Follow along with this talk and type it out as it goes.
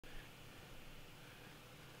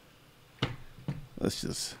Let's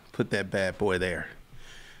just put that bad boy there.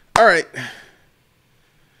 All right.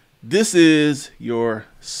 This is your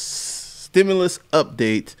stimulus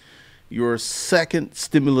update, your second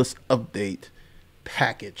stimulus update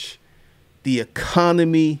package. The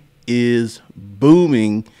economy is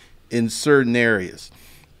booming in certain areas.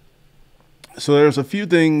 So there's a few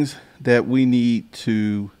things that we need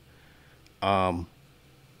to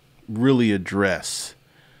really address.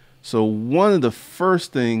 So one of the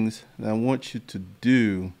first things that I want you to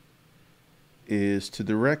do is to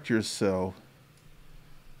direct yourself.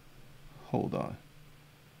 Hold on.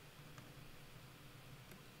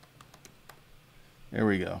 There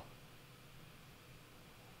we go.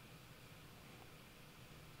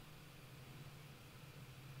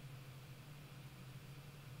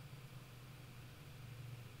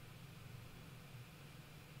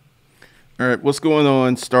 All right, what's going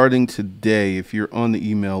on starting today? If you're on the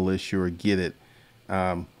email list, you'll get it.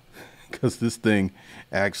 Because this thing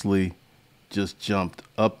actually just jumped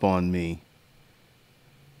up on me.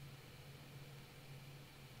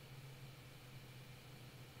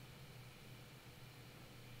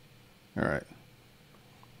 All right.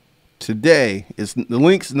 Today, the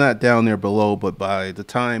link's not down there below, but by the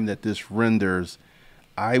time that this renders,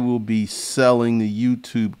 I will be selling the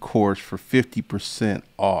YouTube course for 50%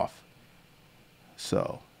 off.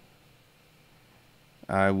 So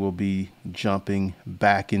I will be jumping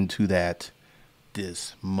back into that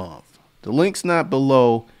this month. The link's not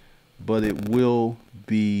below, but it will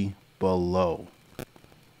be below.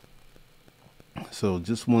 So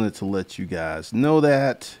just wanted to let you guys know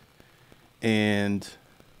that. And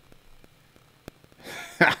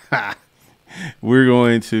we're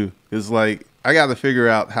going to, it's like, I got to figure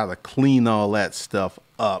out how to clean all that stuff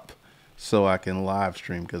up so I can live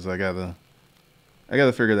stream, because I got to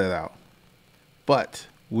figure that out. But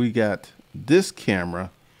we got this camera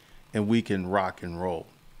and we can rock and roll.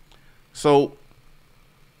 So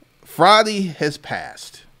Friday has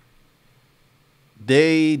passed.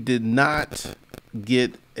 They did not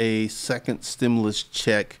get a second stimulus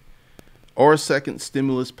check or a second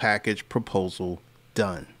stimulus package proposal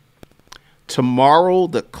done. Tomorrow,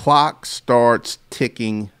 the clock starts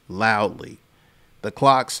ticking loudly. The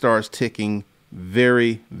clock starts ticking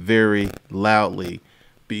very, very loudly,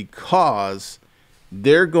 because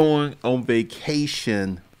they're going on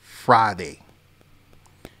vacation Friday.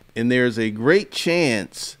 And there's a great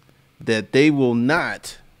chance that they will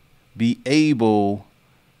not be able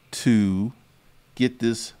to get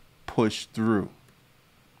this pushed through.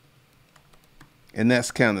 And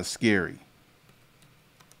that's kind of scary.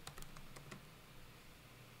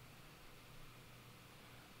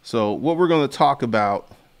 So what we're going to talk about,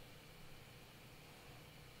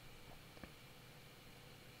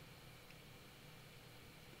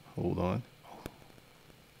 hold on.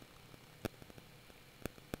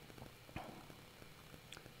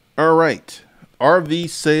 All right. RV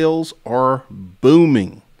sales are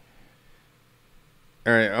booming.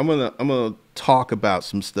 All right, I'm gonna talk about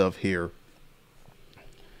some stuff here.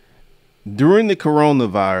 During the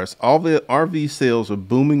coronavirus, all the RV sales are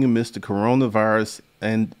booming amidst the coronavirus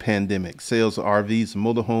and pandemic. Sales of RVs and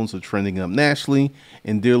motorhomes are trending up nationally,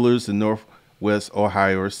 and dealers in Northwest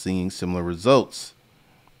Ohio are seeing similar results.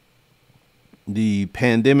 The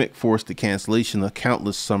pandemic forced the cancellation of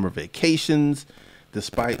countless summer vacations.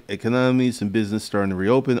 Despite economies and business starting to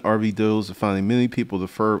reopen, RV dealers are finding many people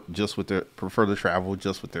prefer to travel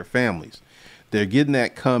just with their families. They're getting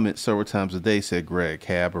that comment several times a day, said Greg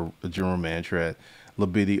Cab, a general manager at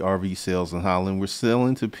Labiddy RV Sales in Holland. We're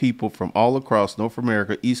selling to people from all across North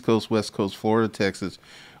America, East Coast, West Coast, Florida, Texas,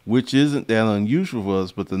 which isn't that unusual for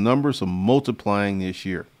us, but the numbers are multiplying this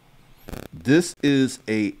year. This is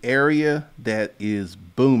an area that is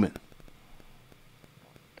booming.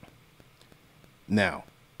 Now,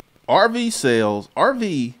 RV sales,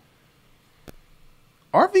 RVs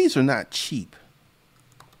are not cheap.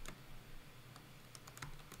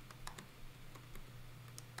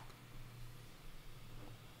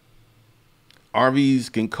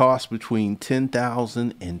 RVs can cost between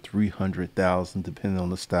 $10,000 and $300,000 depending on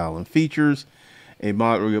the style and features. A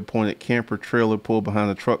moderately appointed camper trailer pulled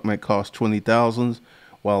behind a truck might cost $20,000,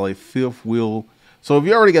 while a fifth wheel. So if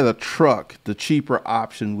you already got a truck, the cheaper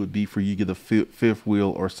option would be for you to get a fifth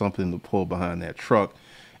wheel or something to pull behind that truck.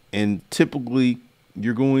 And typically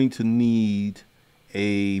you're going to need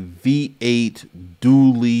a V8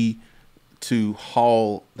 dually to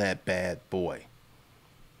haul that bad boy.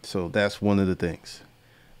 So that's one of the things.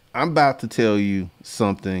 I'm about to tell you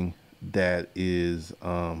something that is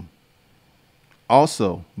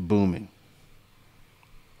also booming.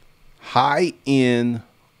 High-end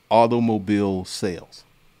automobile sales.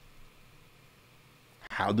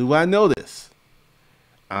 How do I know this?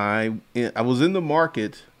 I was in the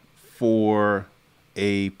market for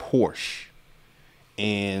a Porsche,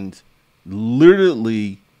 and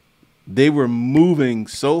literally they were moving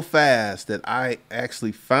so fast that I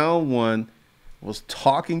actually found one, was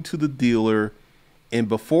talking to the dealer, and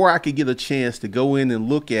before I could get a chance to go in and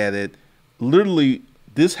look at it, literally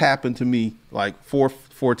this happened to me like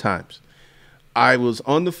four times. I was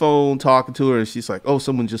on the phone talking to her, and she's like, "Oh,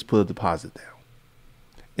 someone just put a deposit down."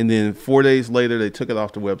 And then 4 days later, they took it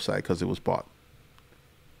off the website because it was bought.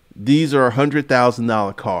 These are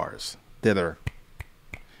 $100,000 cars that are,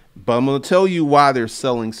 but I'm going to tell you why they're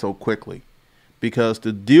selling so quickly. Because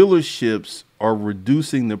the dealerships are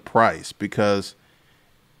reducing the price, because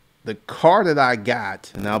the car that I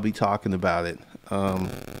got, and I'll be talking about it,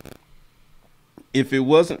 if it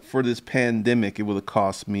wasn't for this pandemic, it would have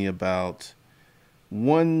cost me about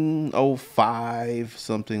 105,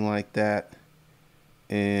 something like that.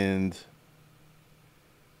 And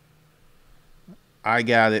I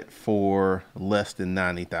got it for less than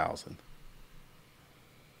 90,000.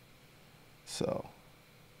 So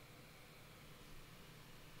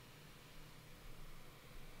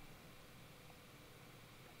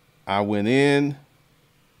I went in,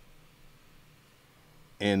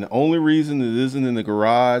 and the only reason it isn't in the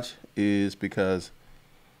garage is because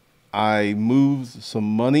I moved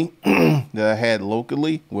some money that I had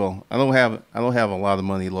locally. Well, I don't have a lot of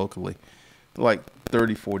money locally, like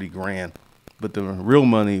 30, 40 grand. But the real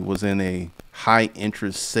money was in a high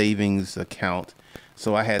interest savings account.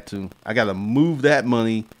 So I got to move that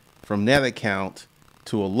money from that account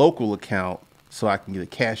to a local account so I can get a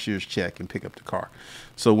cashier's check and pick up the car.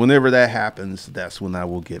 So whenever that happens, that's when I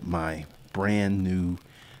will get my brand new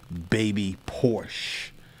baby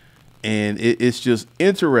Porsche. And it's just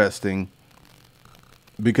interesting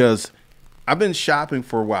because I've been shopping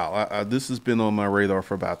for a while. This has been on my radar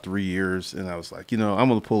for about 3 years. And I was like, I'm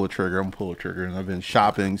going to pull a trigger. And I've been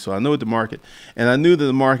shopping. So I know the market. And I knew that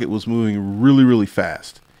the market was moving really, really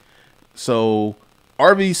fast. So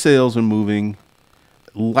RV sales are moving.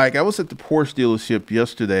 Like, I was at the Porsche dealership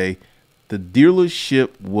yesterday. The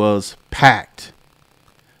dealership was packed.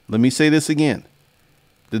 Let me say this again.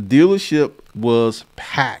 The dealership was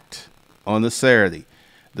packed on the Saturday.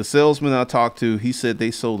 The salesman I talked to, he said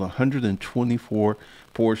they sold 124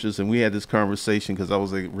 Porsches, and we had this conversation because I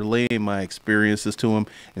was like relaying my experiences to him,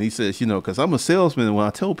 and he says, because I'm a salesman, and when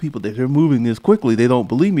I tell people that they're moving this quickly, they don't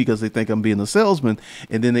believe me because they think I'm being a salesman,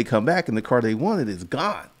 and then they come back and the car they wanted is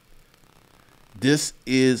gone. This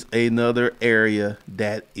is another area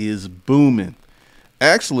that is booming.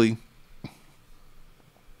 Actually,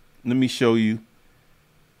 let me show you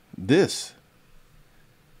this.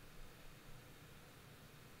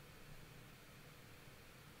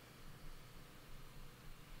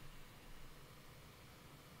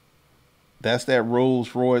 That's that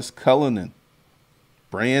Rolls Royce Cullinan.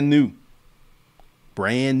 Brand new.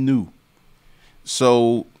 Brand new.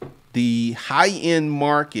 So the high-end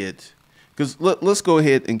market, because let's go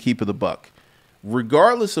ahead and keep it a buck.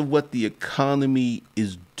 Regardless of what the economy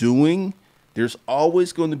is doing, there's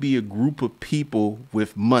always going to be a group of people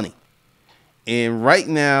with money. And right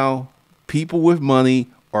now, people with money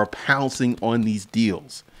are pouncing on these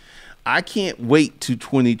deals. I can't wait to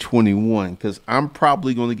 2021 because I'm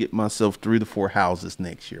probably going to get myself 3 to 4 houses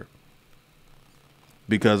next year,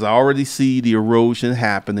 because I already see the erosion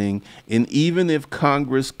happening. And even if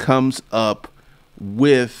Congress comes up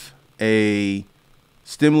with a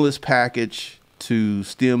stimulus package to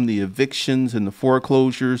stem the evictions and the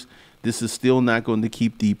foreclosures, this is still not going to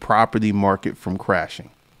keep the property market from crashing.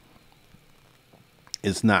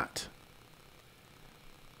 It's not.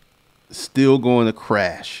 Still going to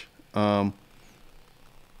crash.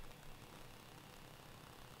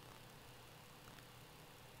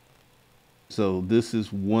 So this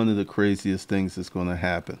is one of the craziest things that's going to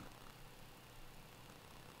happen.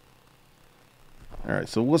 All right,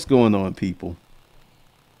 so what's going on, people?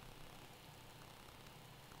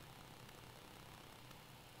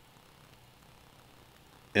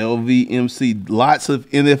 LVMC, lots of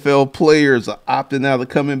NFL players are opting out of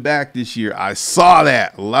coming back this year. I saw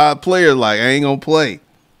that. A lot of players like, I ain't going to play.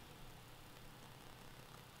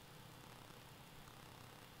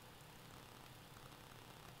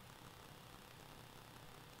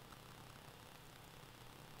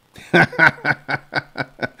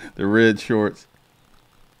 The red shorts.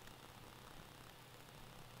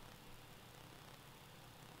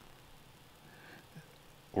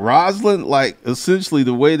 Rosalind, like, essentially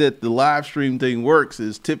the way that the live stream thing works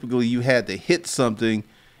is typically you had to hit something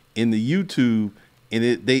in the YouTube,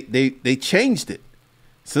 and they changed it.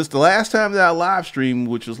 Since the last time that I live streamed,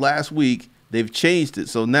 which was last week, They've changed it.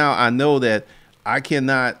 So now I know that I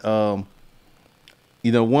cannot,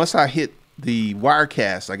 once I hit the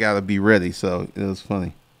Wirecast, I got to be ready. So it was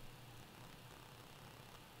funny.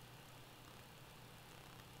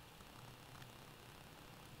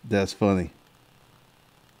 That's funny.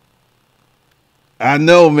 I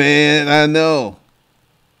know, man. I know.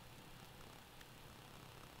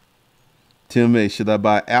 Tim A, should I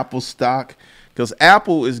buy Apple stock? Because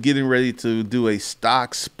Apple is getting ready to do a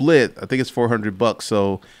stock split. I think it's $400.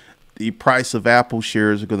 So the price of Apple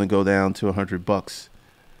shares are going to go down to $100.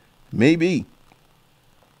 Maybe.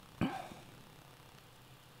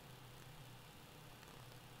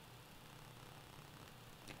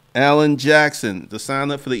 Alan Jackson, to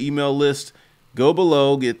sign up for the email list, go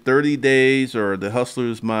below, get 30 days or the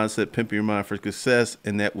Hustler's Mindset, Pimping Your Mind for Success,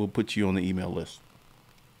 and that will put you on the email list.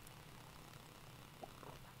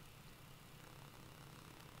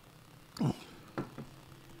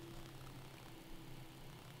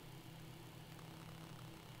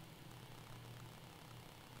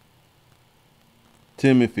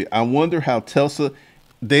 Timothy, I wonder how Tesla,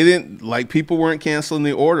 they didn't, like, people weren't canceling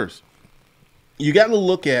the orders. You got to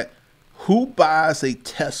look at who buys a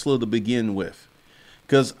Tesla to begin with.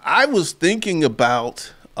 Because I was thinking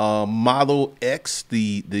about Model X,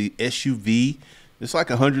 the SUV. It's like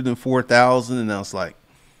 104,000, and I was like,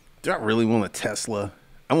 do I really want a Tesla?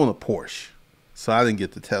 I want a Porsche. So I didn't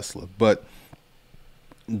get the Tesla. But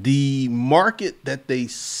the market that they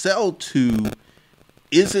sell to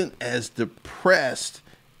isn't as depressed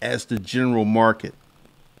as the general market.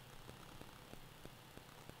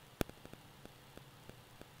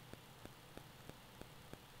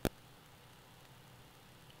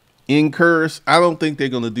 Incurs, I don't think they're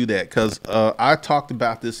going to do that, because I talked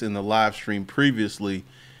about this in the live stream previously,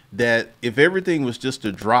 that if everything was just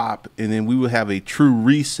a drop and then we would have a true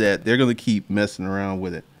reset, they're going to keep messing around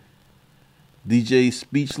with it. DJ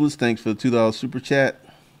Speechless, thanks for the $2 super chat.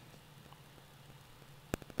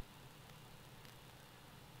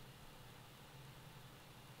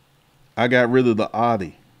 I got rid of the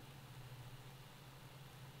Audi.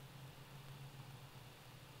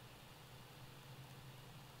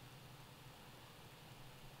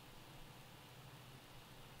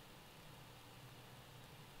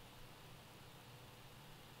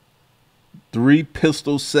 Three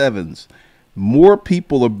Pistol 7s. More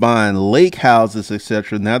people are buying lake houses,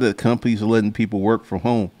 etc. now that companies are letting people work from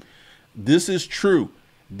home. This is true.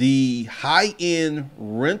 The high-end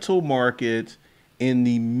rental market in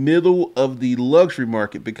the middle of the luxury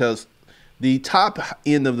market, because the top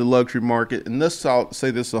end of the luxury market, and let's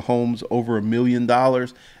say this is homes over $1 million.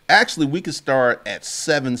 Actually, we could start at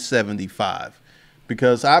 $775,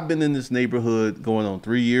 because I've been in this neighborhood going on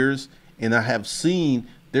 3 years, and I have seen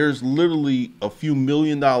there's literally a few $1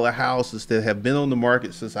 million houses that have been on the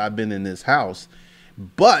market since I've been in this house.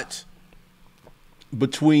 But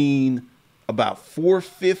between about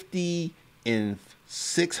 450 and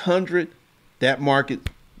 600, that market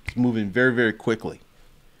is moving very, very quickly.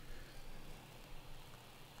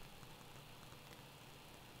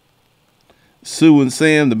 Sue and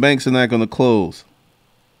Sam, the banks are not going to close.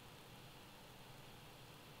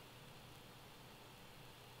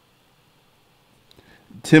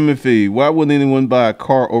 Timothy, why wouldn't anyone buy a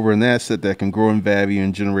car over an asset that can grow in value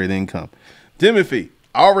and generate income? Timothy,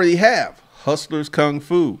 I already have Hustlers Kung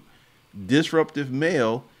Fu, Disruptive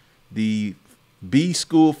Mail, the B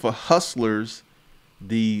School for Hustlers,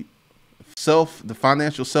 the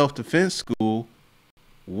Financial Self-Defense School,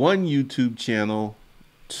 one YouTube channel,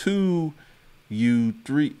 2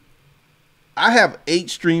 3. I have 8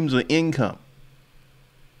 streams of income.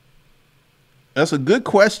 That's a good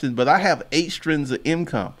question, but I have 8 streams of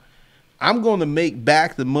income. I'm going to make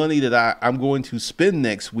back the money that I'm going to spend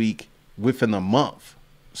next week within a month.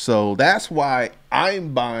 So that's why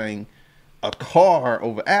I'm buying a car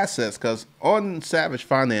over assets, because on Savage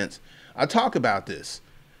Finance, I talk about this.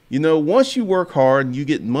 Once you work hard and you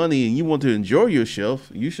get money and you want to enjoy yourself,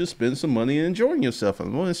 you should spend some money enjoying yourself. I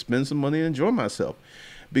want to spend some money and enjoy myself,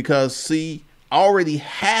 because, see, I already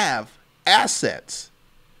have assets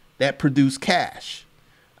that produce cash.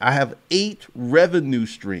 I have 8 revenue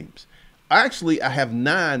streams. Actually, I have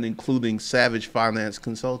 9, including Savage Finance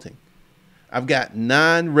Consulting. I've got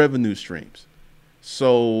 9 revenue streams.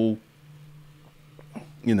 So,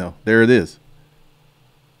 there it is.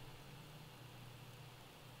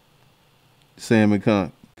 Sam and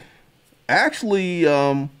Con. Actually,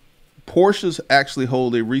 Porsches actually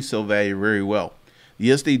hold a resale value very well.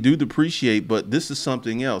 Yes, they do depreciate, but this is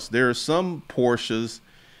something else. There are some Porsches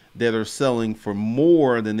that are selling for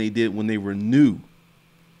more than they did when they were new.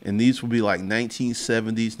 And these will be like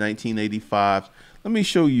 1970s, 1985s. Let me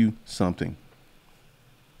show you something.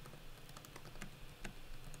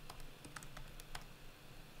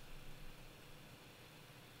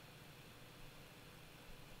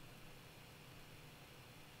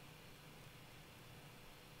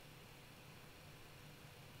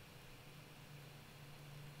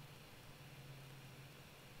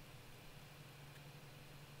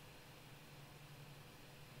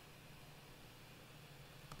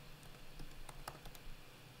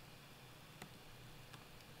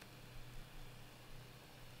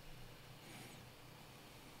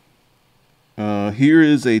 Here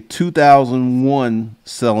is a 2001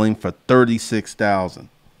 selling for $36,000.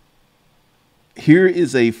 Here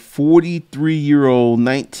is a 43-year-old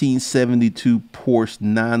 1972 Porsche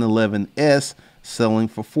 911S selling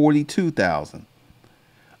for $42,000.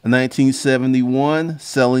 A 1971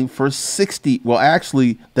 selling for 60. Well,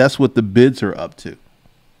 actually, that's what the bids are up to.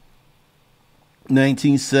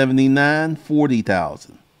 1979,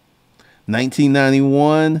 40,000.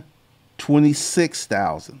 1991,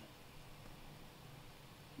 26,000.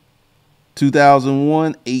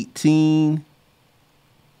 2001, 18.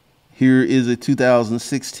 Here is a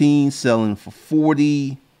 2016 selling for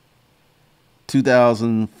 40.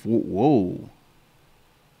 2004. Whoa.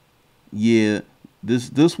 Yeah,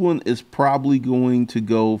 this one is probably going to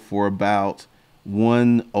go for about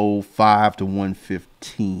 105 to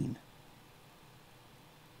 115.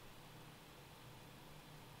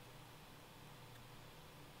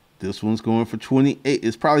 This one's going for 28.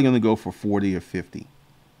 It's probably going to go for 40 or 50.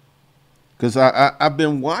 Because I've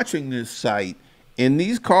been watching this site, and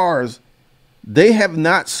these cars, they have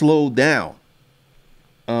not slowed down.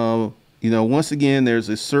 Once again, there's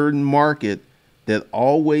a certain market that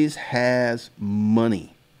always has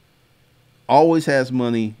money. Always has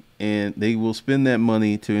money, and they will spend that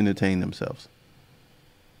money to entertain themselves.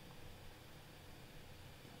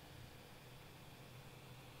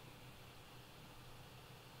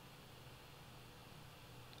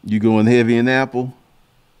 You going heavy in Apple?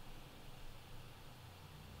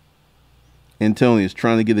 Antonius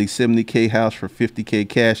trying to get a 70K house for 50K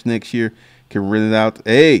cash next year. Can rent it out.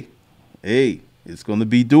 Hey, it's going to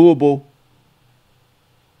be doable.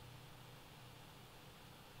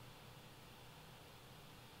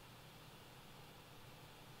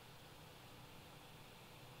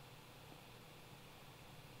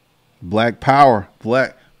 Black power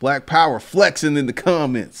flexing in the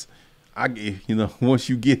comments. Once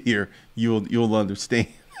you get here, you'll understand.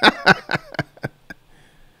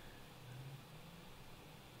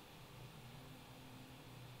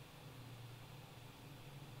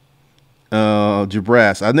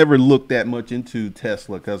 Jabras, I never looked that much into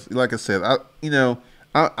Tesla because, like I said,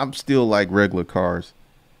 I'm still like regular cars.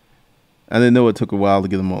 I didn't know it took a while to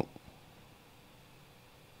get them up.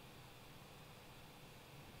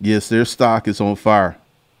 Yes, their stock is on fire.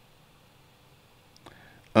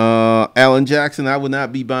 Alan Jackson, I would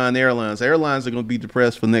not be buying airlines. Airlines are going to be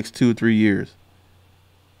depressed for the next 2 or 3 years.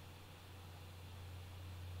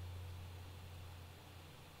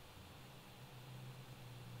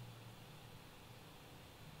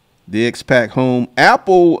 The X-Pac home.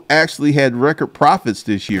 Apple actually had record profits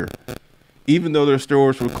this year, even though their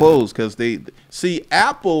stores were closed, because they see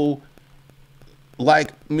Apple,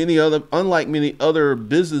 unlike many other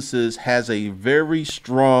businesses, has a very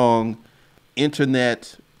strong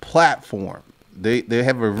internet platform. They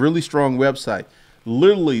have a really strong website.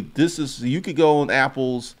 Literally, you could go on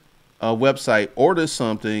Apple's website, order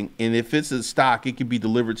something, and if it's in stock, it can be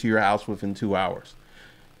delivered to your house within 2 hours.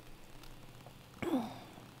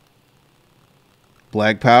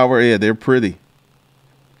 Black Power, yeah, they're pretty.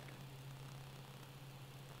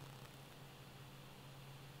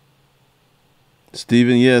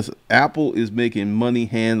 Steven, yes, Apple is making money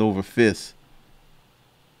hand over fist.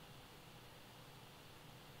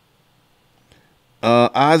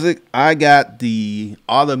 Isaac, I got the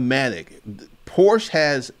automatic. Porsche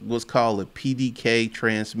has what's called a PDK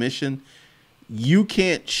transmission. You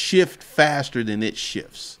can't shift faster than it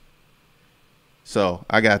shifts. So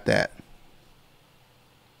I got that.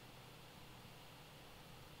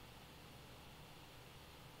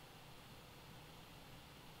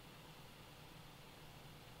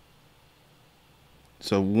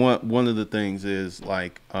 So one of the things is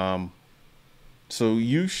like, so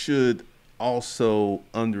you should also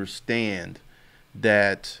understand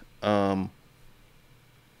that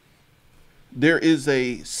there is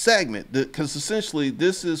a segment because essentially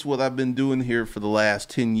this is what I've been doing here for the last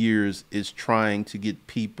 10 years is trying to get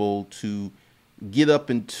people to get up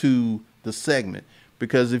into the segment.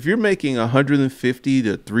 Because if you're making $150,000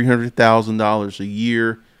 to $300,000 a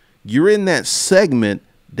year, you're in that segment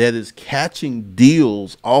that is catching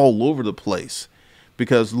deals all over the place.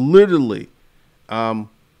 Because literally, I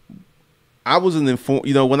was an informed,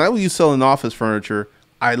 when I was selling office furniture,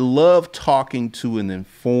 I love talking to an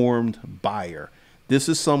informed buyer. This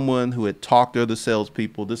is someone who had talked to other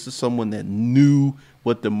salespeople. This is someone that knew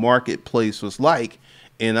what the marketplace was like.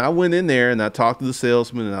 And I went in there and I talked to the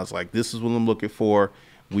salesman and I was like, this is what I'm looking for.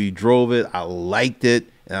 We drove it. I liked it.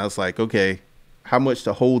 And I was like, okay, how much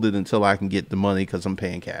to hold it until I can get the money because I'm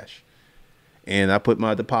paying cash. And I put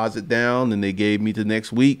my deposit down and they gave me the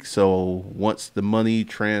next week. So once the money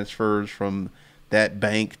transfers from that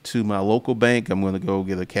bank to my local bank. I'm going to go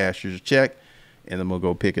get a cashier's check, and I'm going to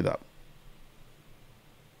go pick it up.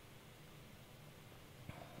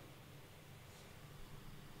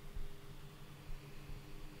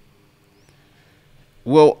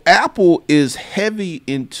 Well, Apple is heavy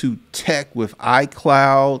into tech with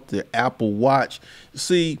iCloud, the Apple Watch.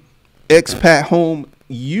 See, expat home,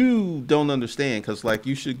 you don't understand, because like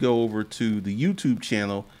you should go over to the YouTube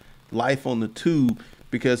channel, Life on the Tube,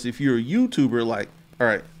 because if you're a YouTuber, like, all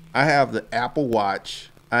right, I have the Apple Watch.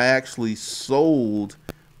 I actually sold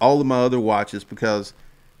all of my other watches because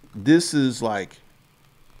this is like,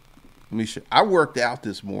 let me show. I worked out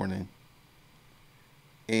this morning,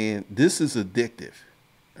 and this is addictive.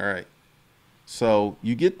 All right. So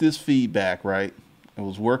you get this feedback, right? I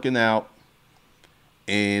was working out,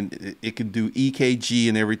 and it can do EKG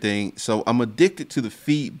and everything. So I'm addicted to the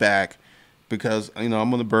feedback because, I'm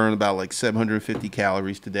going to burn about like 750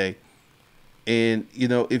 calories today. And,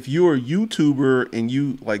 if you're a YouTuber and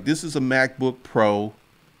you like, this is a MacBook Pro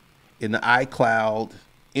in the iCloud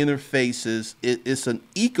interfaces, it's an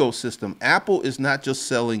ecosystem. Apple is not just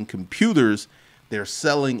selling computers. They're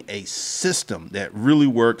selling a system that really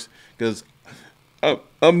works, because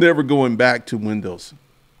I'm never going back to Windows.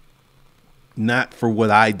 Not for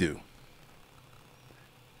what I do.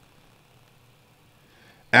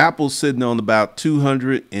 Apple's sitting on about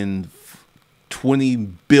 $220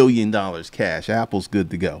 billion cash. Apple's good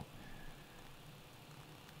to go.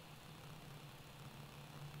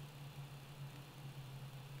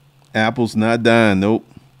 Apple's not dying. Nope.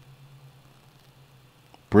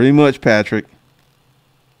 Pretty much, Patrick.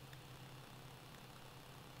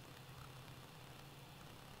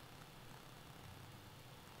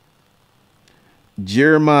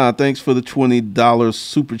 Jeremiah, thanks for the $20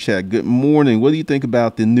 super chat. Good morning. What do you think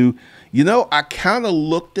about the new? I kind of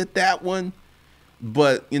looked at that one,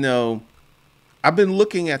 but I've been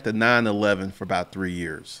looking at the 911 for about 3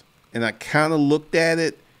 years, and I kind of looked at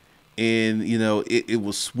it, and it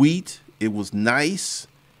was sweet, it was nice,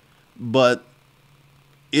 but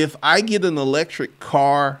if I get an electric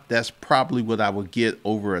car, that's probably what I would get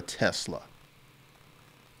over a Tesla.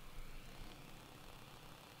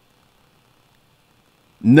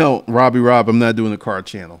 No, Robbie Rob, I'm not doing a car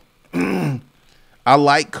channel. I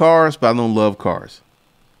like cars, but I don't love cars.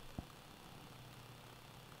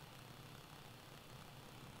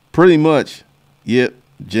 Pretty much. Yep.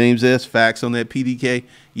 James S. Facts on that PDK.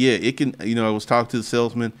 Yeah, it can, I was talking to the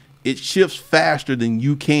salesman. It shifts faster than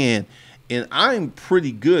you can. And I'm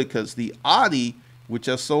pretty good because the Audi, which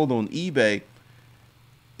I sold on eBay,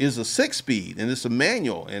 is a 6-speed and it's a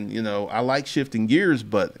manual. And, I like shifting gears,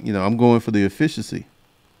 but, I'm going for the efficiency.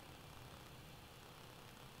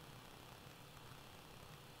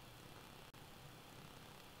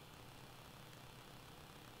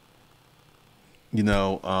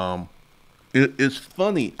 It's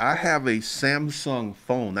funny. I have a Samsung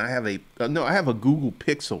phone. I have a Google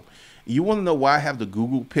Pixel. You want to know why I have the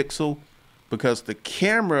Google Pixel? Because the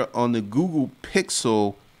camera on the Google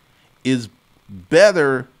Pixel is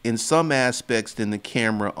better in some aspects than the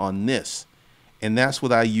camera on this. And that's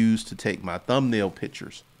what I use to take my thumbnail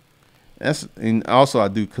pictures. And also I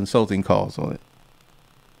do consulting calls on it.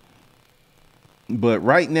 But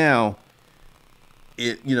right now,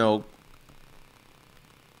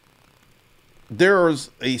 there's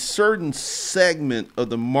a certain segment of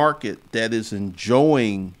the market that is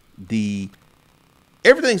enjoying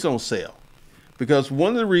everything's on sale. Because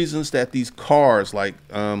one of the reasons that these cars, like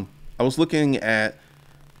I was looking at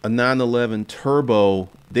a 911 Turbo,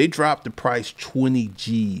 they dropped the price 20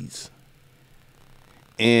 G's.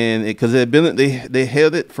 And because they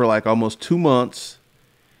held it for like almost 2 months.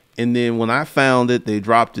 And then when I found it, they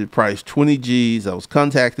dropped the price 20 G's. I was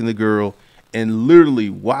contacting the girl. And literally,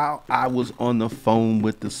 while I was on the phone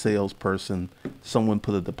with the salesperson, someone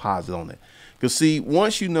put a deposit on it. Because, see,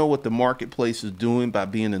 once you know what the marketplace is doing by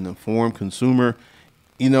being an informed consumer,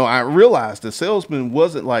 I realized the salesman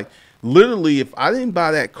wasn't like, literally, if I didn't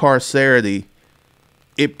buy that car Saturday,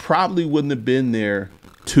 it probably wouldn't have been there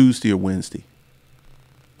Tuesday or Wednesday.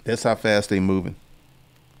 That's how fast they're moving.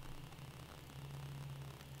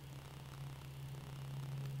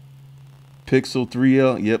 Pixel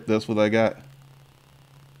 3L. Yep, that's what I got.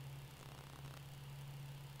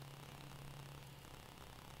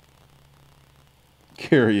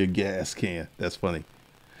 Carry a gas can. That's funny.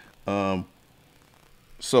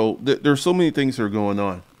 So there's so many things that are going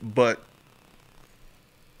on, but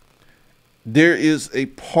there is a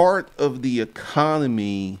part of the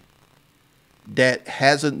economy that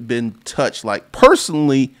hasn't been touched. Like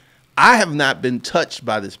personally, I have not been touched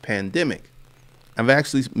by this pandemic. I've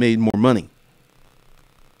actually made more money.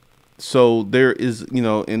 So there is,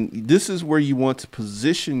 and this is where you want to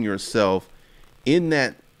position yourself in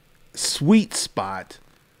that sweet spot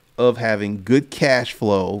of having good cash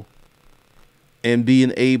flow and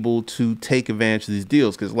being able to take advantage of these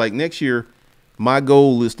deals. Because like next year, my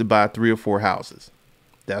goal is to buy 3 or 4 houses.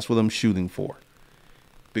 That's what I'm shooting for.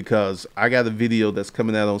 Because I got a video that's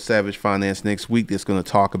coming out on Savage Finance next week that's going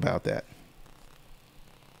to talk about that.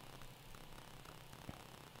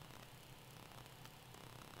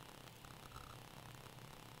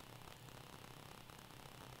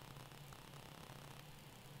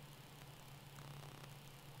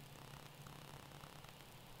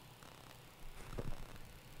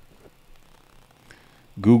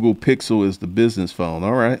 Google Pixel is the business phone.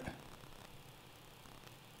 All right.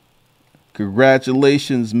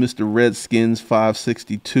 Congratulations, Mr. Redskins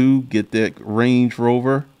 562. Get that Range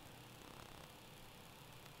Rover.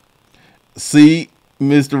 See,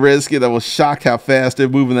 Mr. Redskin, I was shocked how fast they're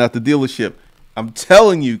moving out the dealership. I'm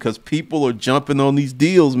telling you, because people are jumping on these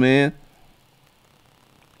deals, man.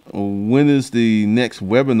 When is the next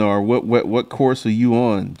webinar? What course are you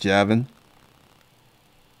on, Javin?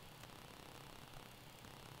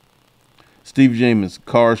 Steve James,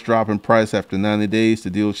 cars drop in price after 90 days.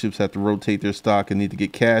 The dealerships have to rotate their stock and need to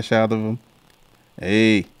get cash out of them.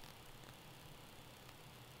 Hey.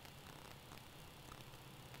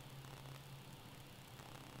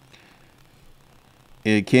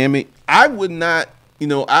 And Cammy, I would not,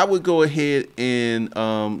 I would go ahead and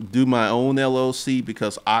do my own LLC,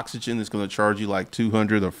 because Oxygen is going to charge you like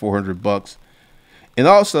 $200 or $400. And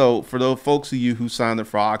also, for those folks of you who signed up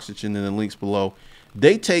for Oxygen in the links below,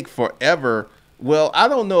 they take forever. Well, I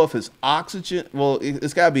don't know if it's Oxygen. Well,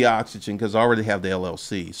 it's got to be Oxygen, because I already have the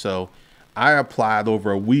LLC. So I applied over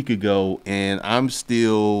a week ago, and I'm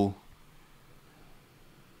still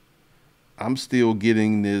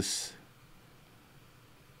getting this.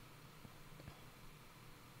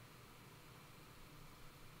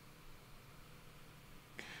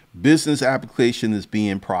 Business application is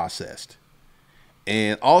being processed.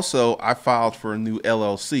 And also, I filed for a new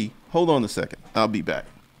LLC. Hold on a second. I'll be back.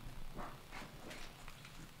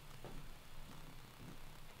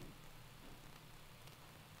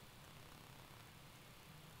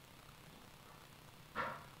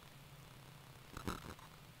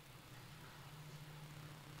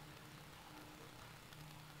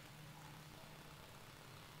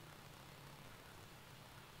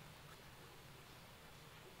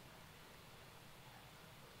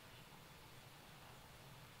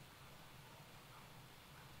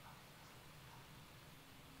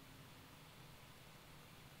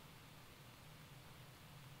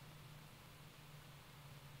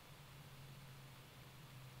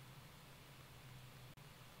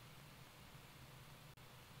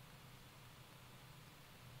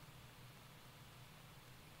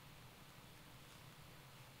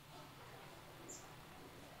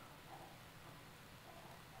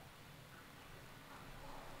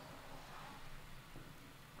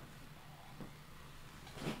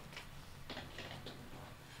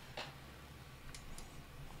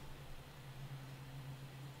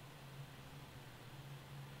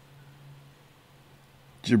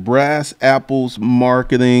 Jabras Apple's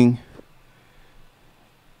marketing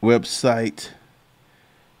website,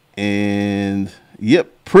 and yep,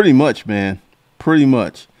 pretty much, man, pretty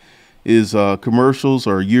much is commercials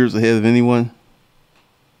are years ahead of anyone.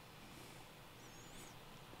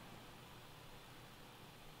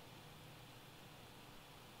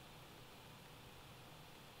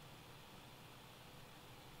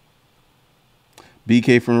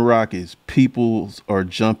 BK from the Rockies, people are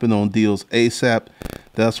jumping on deals ASAP.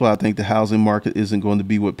 That's why I think the housing market isn't going to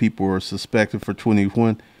be what people are suspecting for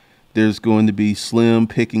 21. There's going to be slim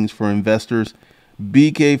pickings for investors.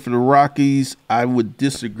 BK for the Rockies, I would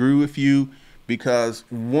disagree with you, because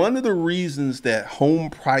one of the reasons that home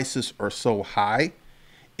prices are so high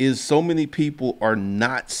is so many people are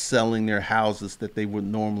not selling their houses that they would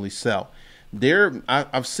normally sell.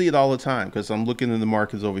 I see it all the time, because I'm looking in the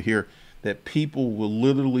markets over here, that people will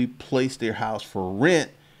literally place their house for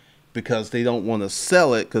rent because they don't want to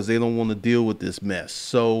sell it, because they don't want to deal with this mess.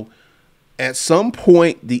 So at some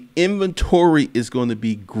point, the inventory is going to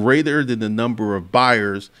be greater than the number of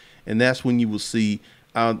buyers, and that's when you will see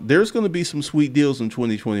there's going to be some sweet deals in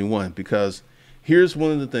 2021. Because here's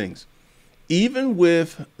one of the things: even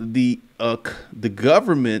with the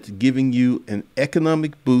government giving you an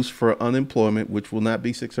economic boost for unemployment, which will not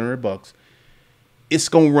be $600, it's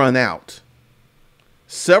going to run out.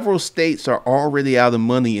 Several states are already out of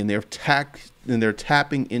money, and they're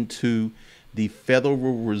tapping into the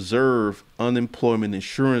Federal Reserve unemployment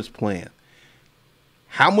insurance plan.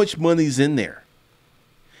 How much money's in there?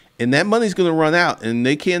 and that money's going to run out, and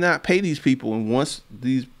they cannot pay these people. And once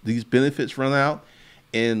these benefits run out,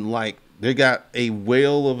 and like they got a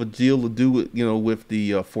whale of a deal to do with, with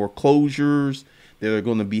the foreclosures that are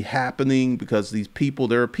going to be happening, because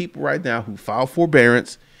there are people right now who file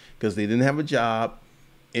forbearance because they didn't have a job.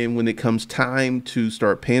 And when it comes time to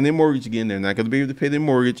start paying their mortgage again, they're not going to be able to pay their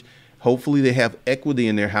mortgage. Hopefully they have equity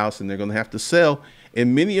in their house, and they're going to have to sell.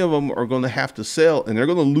 And many of them are going to have to sell, and they're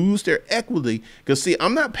going to lose their equity. Because, see,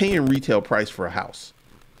 I'm not paying retail price for a house.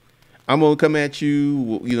 I'm going to come at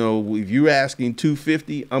you, if you're asking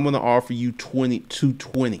 $250, I'm going to offer you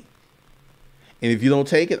 $220. And if you don't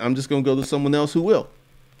take it, I'm just going to go to someone else who will.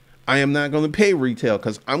 I am not going to pay retail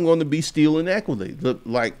because I'm going to be stealing equity.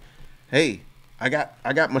 Like, hey, I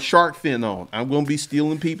got my shark fin on. I'm going to be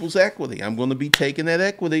stealing people's equity. I'm going to be taking that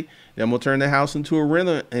equity, and I'm going to turn the house into a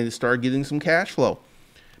renter and start getting some cash flow.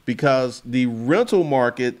 Because the rental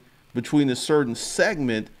market between a certain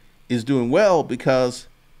segment is doing well, because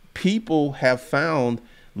people have found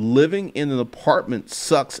living in an apartment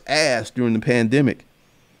sucks ass during the pandemic.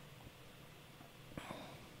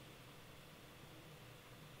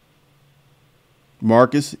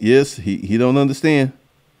 Marcus, yes, he don't understand.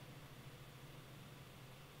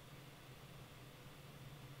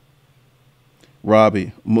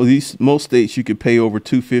 Robbie, most states you could pay over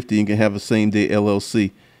 $250 and can have a same day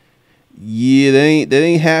LLC. Yeah, that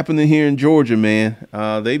ain't happening here in Georgia, man.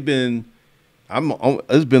 It's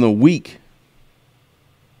been a week.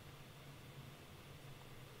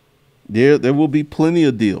 There will be plenty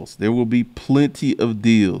of deals. There will be plenty of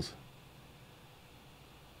deals.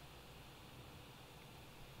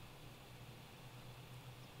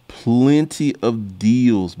 Plenty of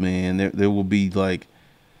deals, man. There will be, like,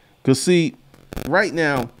 because see, right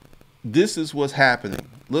now, this is what's happening.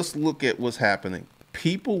 Let's look at what's happening.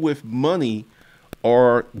 People with money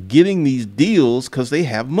are getting these deals because they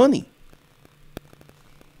have money.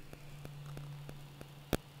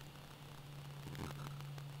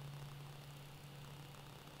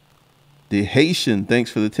 The Haitian,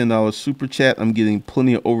 thanks for the $10 super chat. I'm getting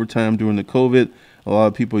plenty of overtime during the COVID. A lot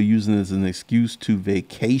of people are using it as an excuse to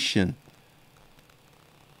vacation.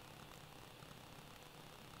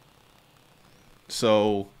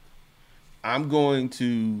 So I'm going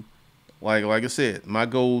to, like I said, my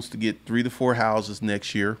goal is to get 3 to 4 houses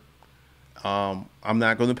next year. I'm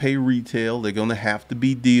not going to pay retail. They're going to have to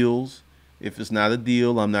be deals. If it's not a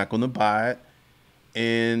deal, I'm not going to buy it.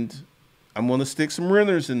 And I'm going to stick some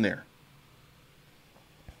renters in there.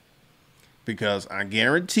 Because I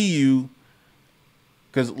guarantee you,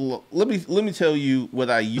 because let me tell you what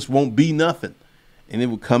I used won't be nothing. And it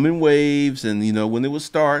would come in waves, and when it would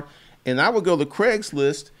start, and I would go to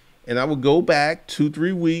Craigslist, and I would go back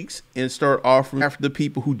 2-3 weeks and start offering after the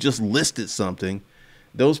people who just listed something.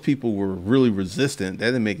 Those people were really resistant. That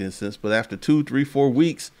didn't make any sense. But after 2, 3, 4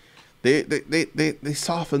 weeks, they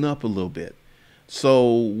soften up a little bit.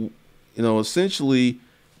 So, essentially,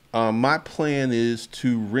 my plan is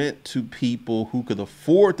to rent to people who could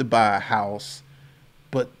afford to buy a house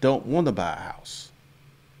but don't want to buy a house.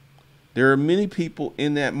 There are many people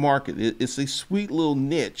in that market. It's a sweet little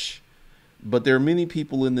niche, but there are many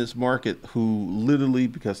people in this market who literally,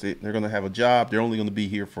 because they're going to have a job, they're only going to be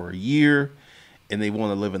here for a year, and they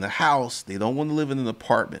want to live in a house. They don't want to live in an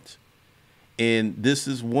apartment. And this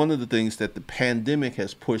is one of the things that the pandemic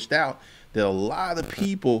has pushed out, that a lot of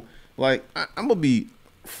people, like, I'm going to be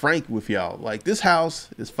frank with y'all. Like, this house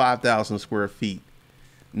is 5,000 square feet.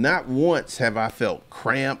 Not once have I felt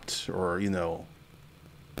cramped or,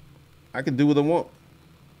 I can do what I want.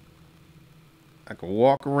 I can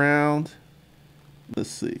walk around. Let's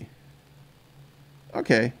see.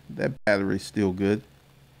 Okay, that battery's still good.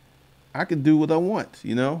 I can do what I want,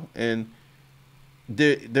 and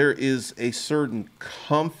there is a certain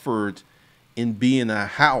comfort in being a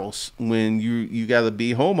house when you got to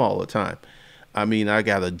be home all the time. I mean, I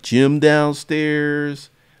got a gym downstairs.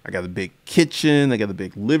 I got a big kitchen. I got a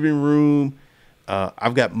big living room.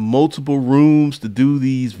 I've got multiple rooms to do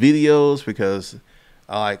these videos because,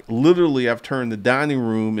 literally, I've turned the dining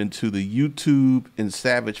room into the YouTube and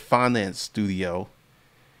Savage Finance studio.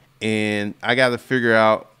 And I got to figure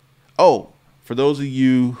out, for those of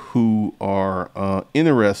you who are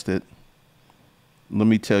interested, let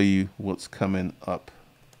me tell you what's coming up.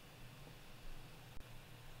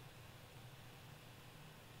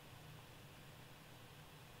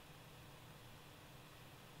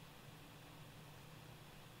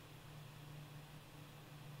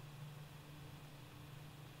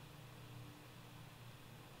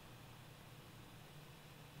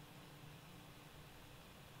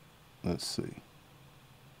 Let's see.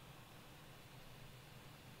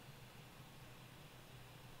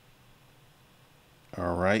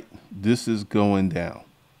 All right, this is going down.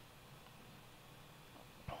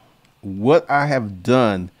 What I have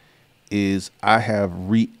done is I have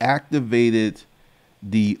reactivated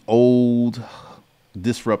the old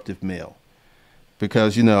disruptive mail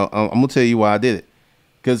because I'm gonna tell you why I did it,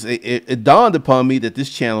 because it dawned upon me that this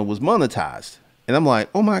channel was monetized, and I'm like,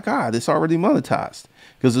 oh my god, it's already monetized.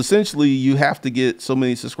 Because essentially you have to get so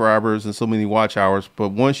many subscribers and so many watch hours, but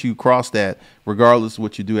once you cross that, regardless of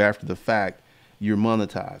what you do after the fact, you're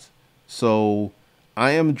monetized. So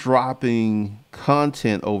I am dropping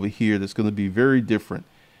content over here that's going to be very different.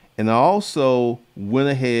 And I also went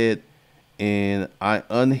ahead and I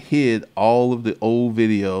unhid all of the old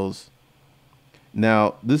videos.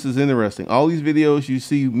 Now, this is interesting. All these videos you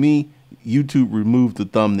see me, YouTube removed the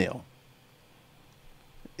thumbnail.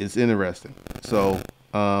 It's interesting. So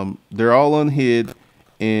they're all unhid,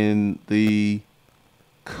 and the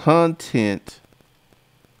content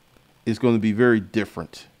is going to be very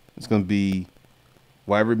different. It's going to be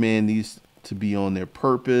why every man needs to be on their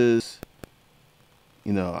purpose.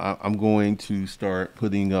 I'm going to start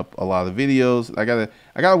putting up a lot of videos. I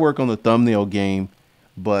gotta work on the thumbnail game,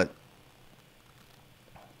 but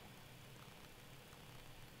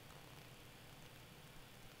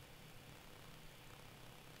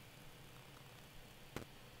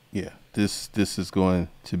yeah, this is going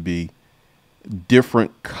to be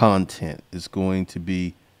different content. It's going to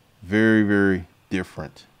be very, very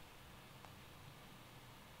different.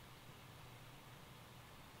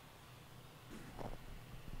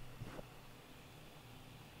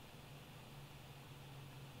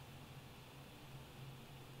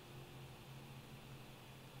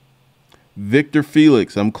 Victor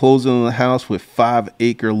Felix, I'm closing on a house with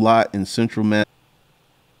 5-acre lot in Central Mass.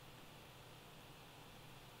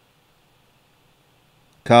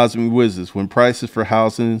 Cosmic Wizards, when prices for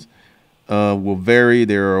housing will vary.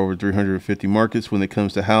 There are over 350 markets when it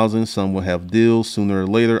comes to housing. Some will have deals sooner or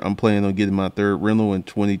later. I'm planning on getting my third rental in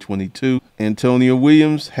 2022. Antonio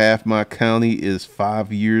Williams, half my county is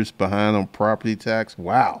 5 years behind on property tax.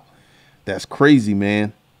 Wow, that's crazy,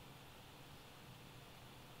 man.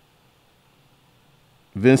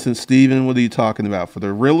 Vincent Steven, what are you talking about? For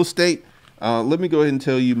the real estate, let me go ahead and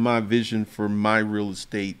tell you my vision for my real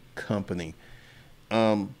estate company.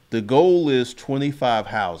 The goal is 25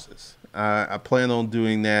 houses. I plan on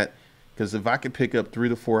doing that because if I could pick up 3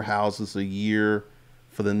 to 4 houses a year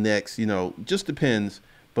for the next, just depends.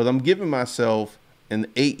 But I'm giving myself an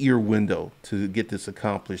 8-year window to get this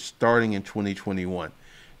accomplished starting in 2021.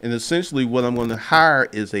 And essentially what I'm going to hire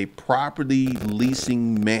is a property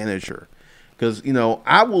leasing manager, because,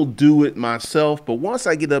 I will do it myself. But once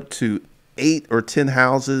I get up to 8 or 10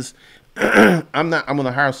 houses, I'm going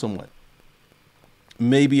to hire someone.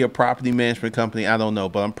 Maybe a property management company, I don't know,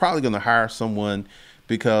 but I'm probably going to hire someone,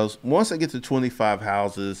 because once I get to 25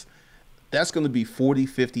 houses, that's going to be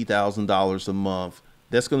 $40,000-$50,000 a month.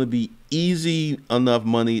 That's going to be easy enough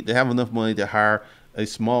money to have enough money to hire a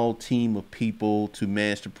small team of people to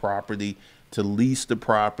manage the property, to lease the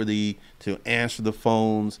property, to answer the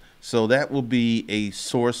phones. So that will be a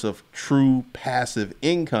source of true passive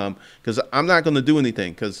income, because I'm not going to do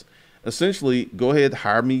anything. Because essentially, go ahead,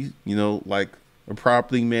 hire me, like a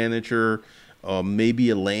property manager, maybe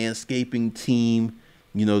a landscaping team,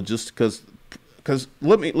 just because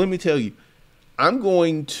let me tell you, I'm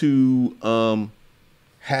going to I'm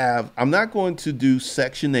not going to do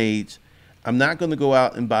Section 8. I'm not going to go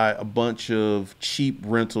out and buy a bunch of cheap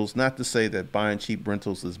rentals. Not to say that buying cheap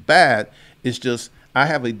rentals is bad. It's just I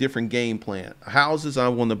have a different game plan. Houses I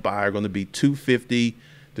want to buy are going to be 250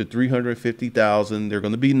 to 350,000. They're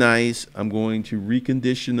going to be nice. I'm going to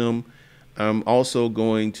recondition them. I'm also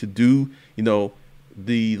going to do,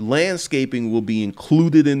 the landscaping will be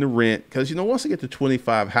included in the rent, because, once I get to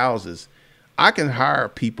 25 houses, I can hire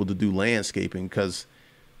people to do landscaping, because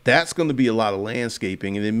that's going to be a lot of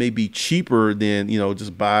landscaping, and it may be cheaper than,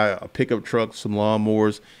 just buy a pickup truck, some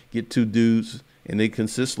lawnmowers, get 2 dudes, and they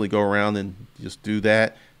consistently go around and just do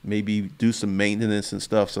that, maybe do some maintenance and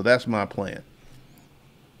stuff. So that's my plan.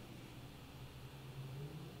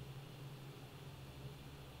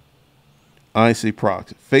 I say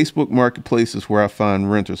Prox. Facebook Marketplace is where I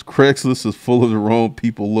find renters. Craigslist is full of the wrong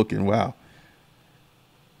people looking. Wow.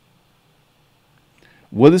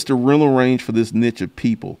 What is the rental range for this niche of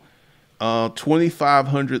people?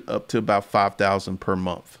 2,500 up to about 5,000 per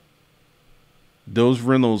month. Those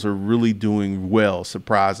rentals are really doing well,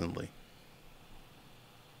 surprisingly.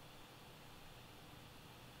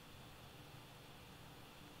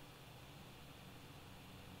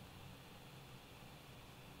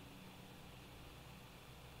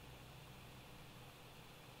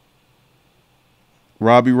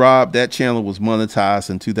 Robbie Rob, that channel was monetized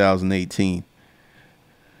in 2018.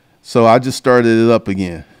 So I just started it up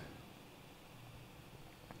again.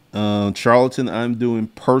 Charlatan, I'm doing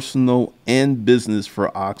personal and business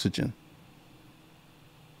for Oxygen.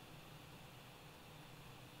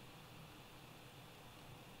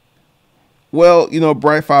 Well,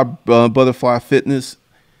 Bright Fire Butterfly Fitness,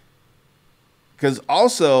 because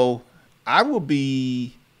also I will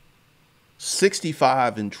be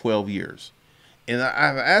 65 in 12 years. And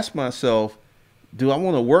I've asked myself, do I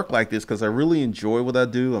want to work like this? Because I really enjoy what I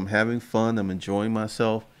do. I'm having fun. I'm enjoying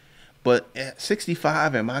myself. But at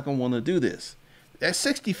 65, am I going to want to do this? At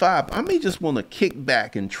 65, I may just want to kick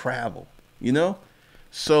back and travel, you know?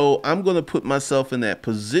 So I'm going to put myself in that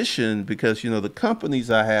position because, the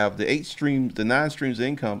companies I have, the 9 streams of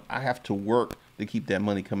income, I have to work to keep that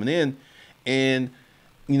money coming in. And,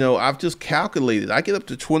 I've just calculated. I get up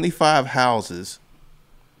to 25 houses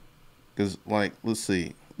because, like, let's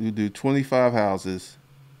see. You do 25 houses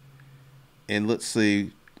and let's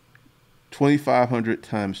see, 2,500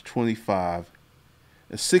 times 25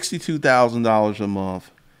 is $62,000 a month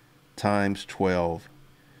times 12,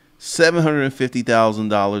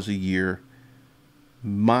 $750,000 a year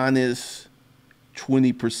minus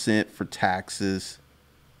 20% for taxes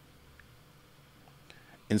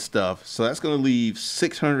and stuff. So that's going to leave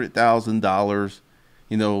 $600,000.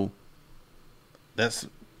 That's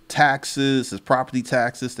taxes, that's property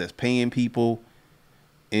taxes, that's paying people,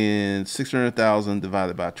 and 600,000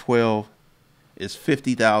 divided by 12 is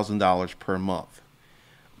 $50,000 per month.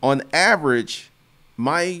 On average,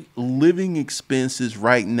 my living expenses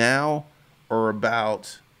right now are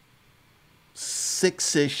about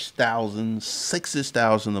six-ish thousand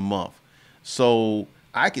a month. So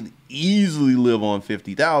I could easily live on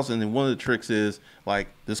 50,000. And one of the tricks is, like,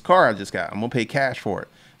 this car I just got, I'm gonna pay cash for it.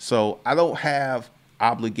 So I don't have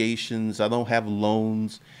obligations. I don't have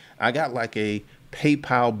loans. I got like a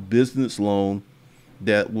PayPal business loan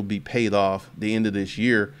that will be paid off the end of this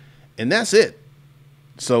year, and that's it.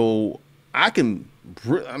 So I can,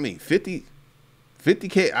 50K.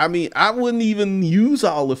 I wouldn't even use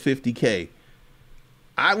all of 50K.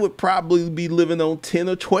 I would probably be living on 10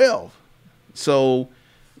 or 12. So,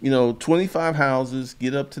 25 houses,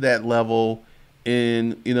 get up to that level.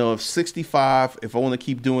 And, if 65, if I want to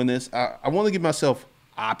keep doing this, I want to give myself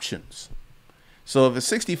options. So if it's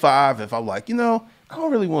 65, if I'm like, I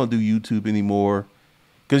don't really want to do YouTube anymore,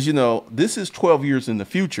 because, this is 12 years in the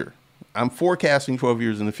future. I'm forecasting 12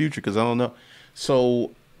 years in the future because I don't know.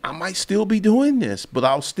 So I might still be doing this, but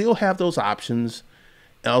I'll still have those options.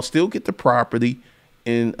 I'll still get the property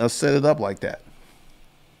and I'll set it up like that.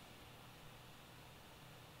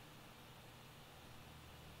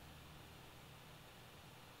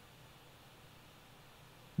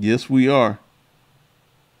 Yes, we are.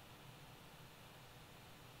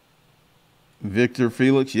 Victor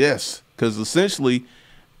Felix, yes. Because essentially,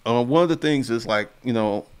 one of the things is like,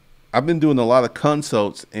 I've been doing a lot of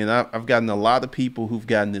consults and I've gotten a lot of people who've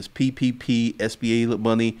gotten this PPP, SBA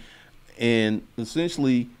money. And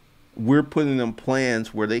essentially, we're putting them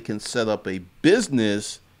plans where they can set up a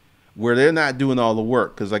business where they're not doing all the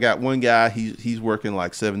work. Because I got one guy, he's working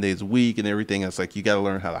like 7 days a week and everything. It's like, you got to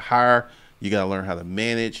learn how to hire. You got to learn how to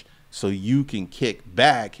manage so you can kick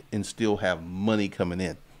back and still have money coming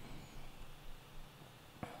in.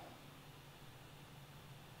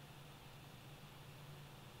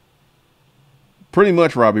 Pretty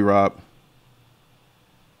much, Robbie Rob.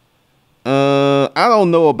 I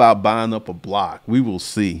don't know about buying up a block. We will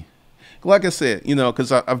see. Like I said,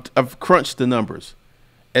 because I've crunched the numbers.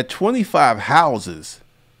 At 25 houses,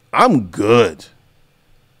 I'm good.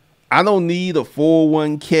 I don't need a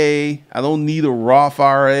 401k. I don't need a Roth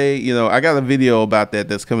IRA. I got a video about that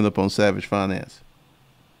that's coming up on Savage Finance.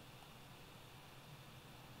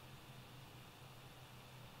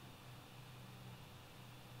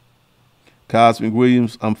 Cosmic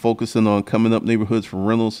Williams, I'm focusing on coming up neighborhoods for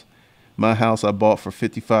rentals. My house I bought for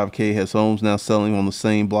 55K has homes now selling on the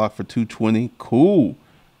same block for 220. Cool.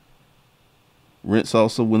 Rents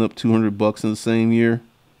also went up $200 in the same year.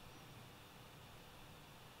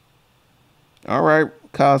 All right,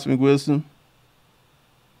 Cosmic Wisdom.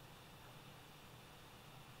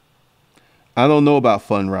 I don't know about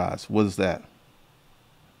Fundrise. What is that?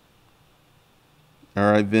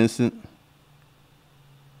 All right, Vincent.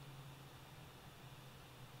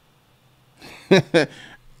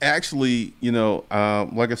 Actually,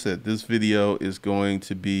 like I said, this video is going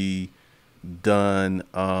to be done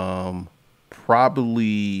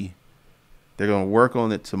probably. They're going to work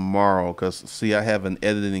on it tomorrow because, see, I have an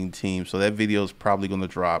editing team. So that video is probably going to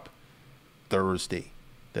drop Thursday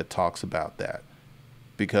that talks about that.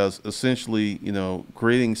 because essentially,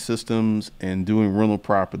 creating systems and doing rental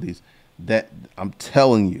properties, that I'm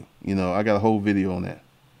telling you, I got a whole video on that.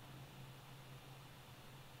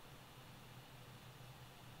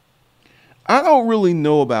 I don't really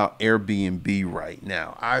know about Airbnb right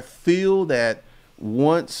now. I feel that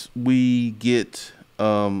once we get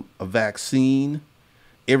a vaccine,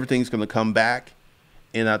 everything's going to come back.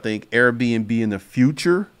 And I think Airbnb in the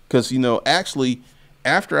future, because, actually,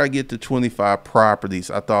 after I get to 25 properties,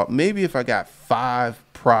 I thought maybe if I got 5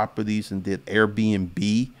 properties and did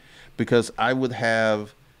Airbnb, because I would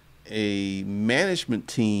have a management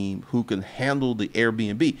team who can handle the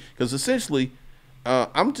Airbnb. Because essentially,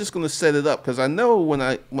 I'm just going to set it up, because I know when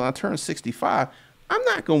I turn 65, I'm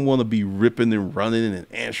not going to want to be ripping and running and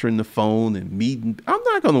answering the phone and meeting. I'm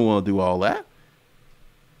not going to want to do all that.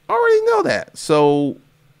 I already know that. So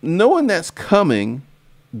knowing that's coming,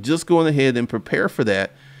 just going ahead and prepare for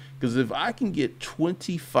that. Because if I can get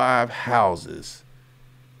 25 houses,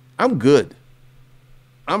 I'm good.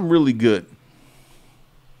 I'm really good.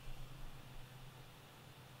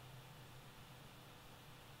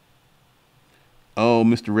 Oh,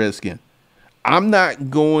 Mr. Redskin. I'm not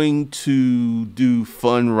going to do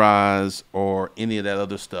Fundrise or any of that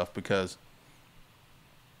other stuff, because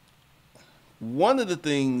one of the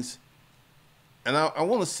things, and I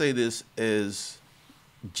want to say this as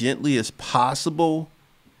gently as possible,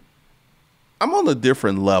 I'm on a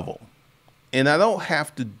different level, and I don't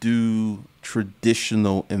have to do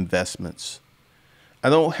traditional investments.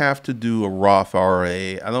 I don't have to do a Roth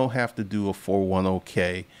IRA. I don't have to do a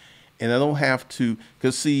 401k. And I don't have to,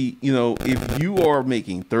 because see, if you are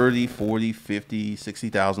making 30, 40, 50,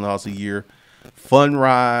 $60,000 a year,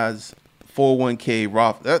 Fundrise, 401k,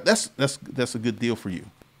 Roth, that's a good deal for you.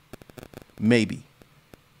 Maybe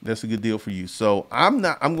that's a good deal for you. So I'm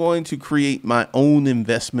going to create my own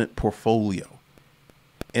investment portfolio.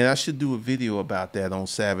 And I should do a video about that on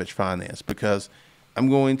Savage Finance, because I'm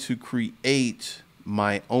going to create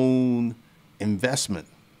my own investment.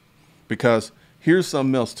 Because here's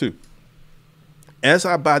something else too. As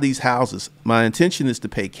I buy these houses, my intention is to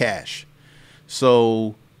pay cash.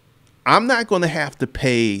 So I'm not going to have to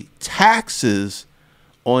pay taxes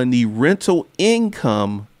on the rental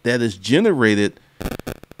income that is generated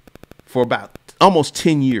for about almost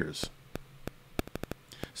 10 years.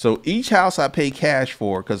 So each house I pay cash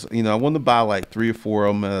for, because, I want to buy like 3 or 4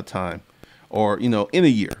 of them at a time, or, in a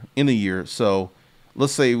year. So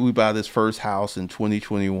let's say we buy this first house in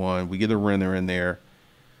 2021, we get a renter in there.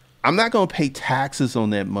 I'm not going to pay taxes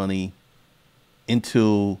on that money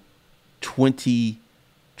until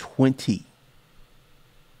 2020.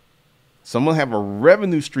 So I'm going to have a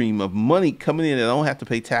revenue stream of money coming in that I don't have to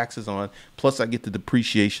pay taxes on. Plus I get the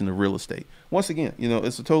depreciation of real estate. Once again,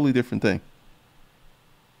 it's a totally different thing.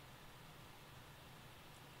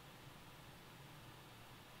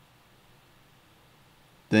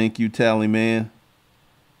 Thank you, Tally Man.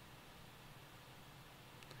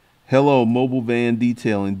 Hello, Mobile Van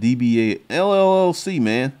Detailing, DBA, LLC,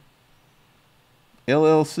 man.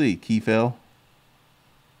 LLC, Keith L.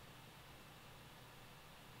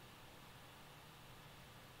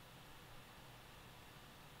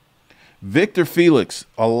 Victor Felix,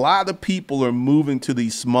 a lot of people are moving to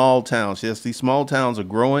these small towns. Yes, these small towns are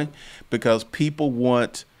growing because people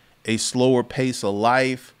want a slower pace of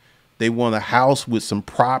life. They want a house with some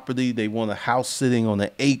property. They want a house sitting on an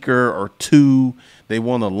acre or 2. They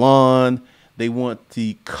want a lawn. They want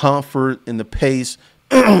the comfort and the pace.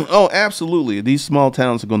 Oh, absolutely. These small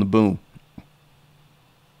towns are going to boom.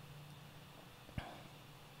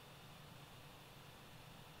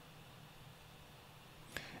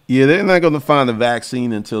 Yeah, they're not going to find a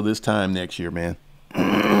vaccine until this time next year, man.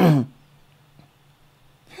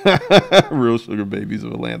 Real sugar babies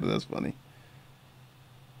of Atlanta. That's funny.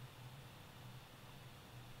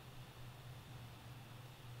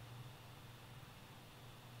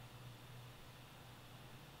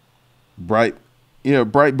 Bright,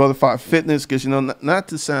 Bright Butterfly Fitness, because, not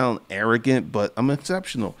to sound arrogant, but I'm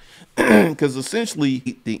exceptional. Because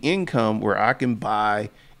essentially the income where I can buy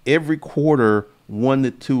every quarter 1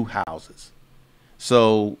 to 2 houses.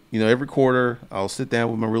 So, every quarter I'll sit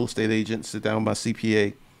down with my real estate agent, sit down with my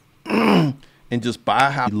CPA, and just buy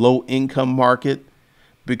a house, low income market,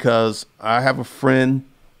 because I have a friend,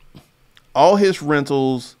 all his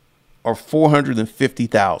rentals are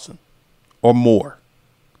 450,000 or more.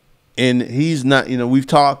 And he's not, we've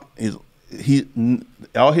talked,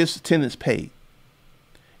 all his tenants paid.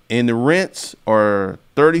 And the rents are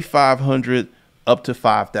 3,500 up to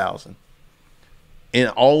 5,000. And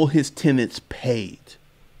all his tenants paid.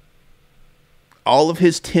 All of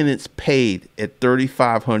his tenants paid at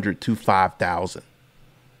 3,500 to 5,000.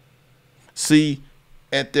 See,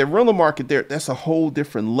 at the rental market there, that's a whole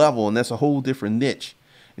different level and that's a whole different niche.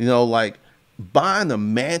 You know, like buying a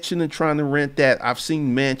mansion and trying to rent that. I've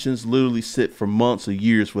seen mansions literally sit for months or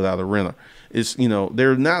years without a renter. It's, you know,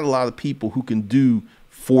 there are not a lot of people who can do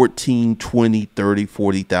 14, 20, 30,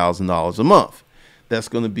 $40,000 a month. That's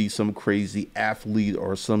going to be some crazy athlete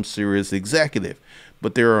or some serious executive.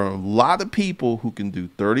 But there are a lot of people who can do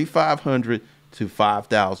 3,500 to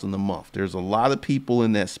 5,000 a month. There's a lot of people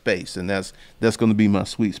in that space, and that's going to be my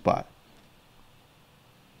sweet spot.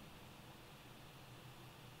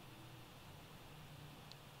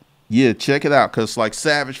 Yeah, check it out, cause like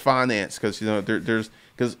Savage Finance, cause you know there's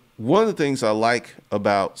because one of the things I like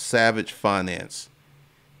about Savage Finance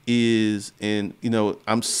is, in you know,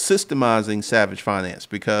 I'm systemizing Savage Finance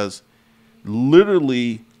because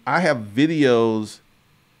literally I have videos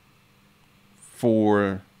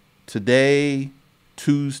for today,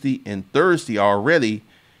 Tuesday, and Thursday already,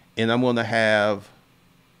 and I'm going to have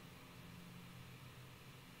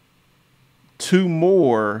two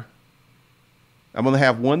more. I'm going to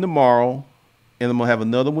have one tomorrow, and I'm going to have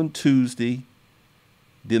another one Tuesday.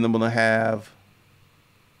 Then I'm going to have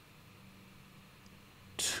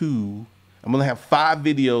two. I'm going to have 5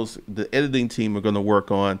 videos the editing team are going to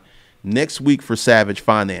work on next week for Savage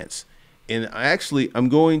Finance. And I'm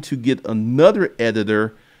going to get another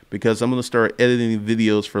editor because I'm going to start editing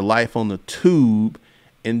videos for Life on the Tube.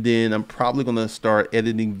 And then I'm probably going to start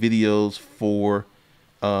editing videos for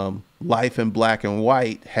Life in Black and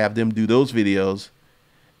White, have them do those videos,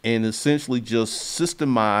 and essentially just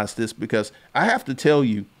systemize this, because I have to tell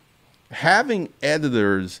you, having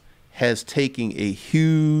editors has taken a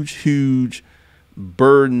huge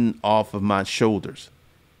burden off of my shoulders,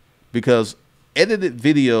 because edited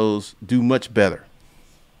videos do much better.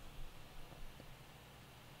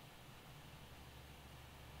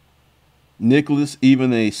 Nicholas,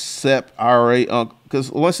 even a SEP IRA uncle,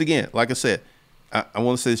 because once again, like I said, I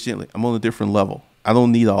want to say this gently, I'm on a different level. I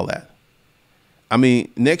don't need all that. I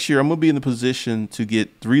mean, next year I'm going to be in the position to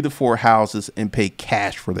get 3 to 4 houses and pay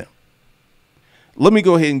cash for them. Let me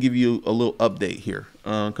go ahead and give you a little update here,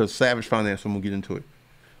 because Savage Finance, I'm going to get into it.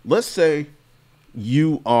 Let's say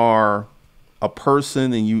you are a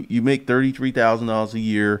person and you make $33,000 a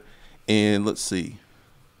year, and let's see,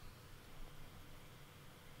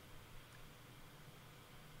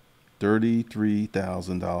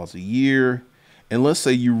 $33,000 a year, and let's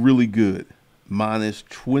say you're really good, minus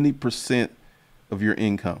 20% of your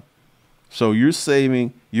income. So you're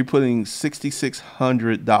putting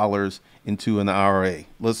 $6,600 into an IRA.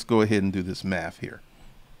 Let's go ahead and do this math here.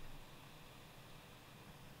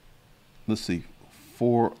 Let's see,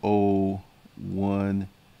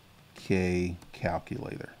 401k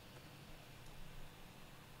calculator.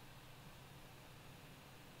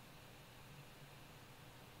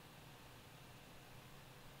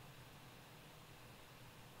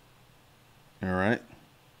 All right.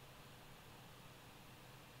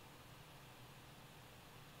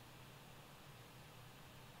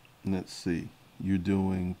 Let's see, you're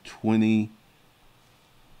doing 20%,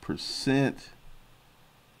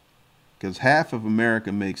 because half of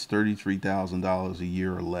America makes $33,000 a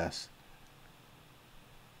year or less.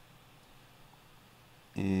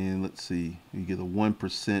 And let's see, you get a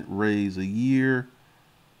 1% raise a year.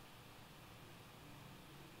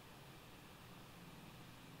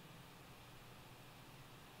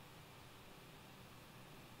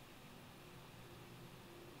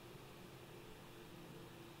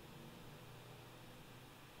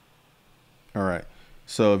 All right.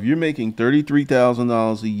 So if you're making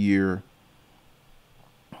 $33,000 a year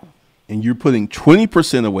and you're putting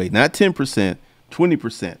 20% away, not 10%,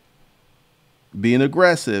 20%, being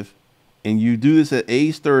aggressive, and you do this at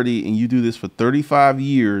age 30 and you do this for 35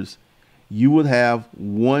 years, you would have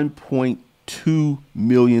 $1.2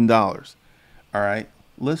 million. All right.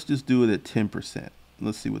 Let's just do it at 10%.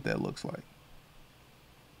 Let's see what that looks like.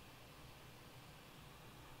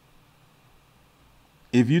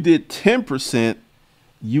 If you did 10%,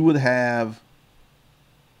 you would have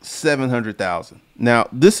 700,000. Now,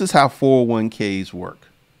 this is how 401ks work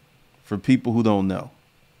for people who don't know.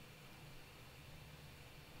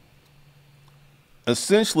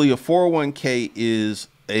 Essentially, a 401k is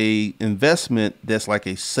a investment that's like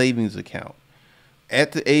a savings account.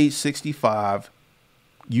 At the age 65,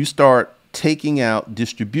 you start taking out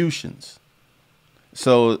distributions.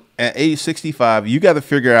 So at age 65, you got to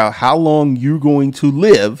figure out how long you're going to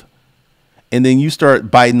live, and then you start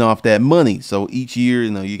biting off that money. So each year,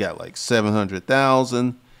 you got like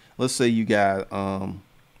 700,000. Let's say you got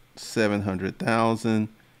 700,000,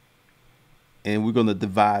 and we're going to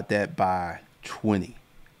divide that by 20.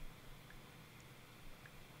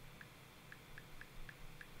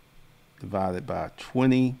 divided by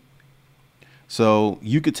 20. So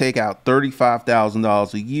you could take out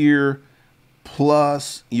 $35,000 a year,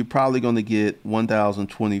 plus you're probably going to get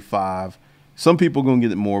 1,025. Some people are going to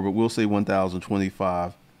get it more, but we'll say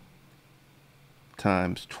 1,025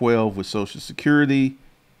 times 12 with Social Security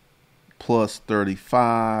plus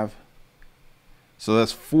 35. So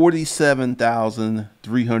that's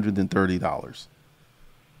 $47,330.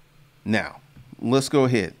 Now, let's go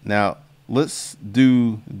ahead. Now, let's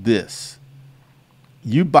do this.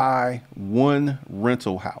 You buy one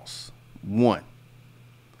rental house, one,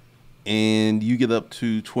 and you get up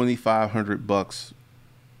to $2,500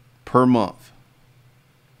 per month.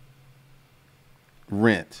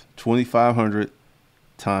 Rent, 2,500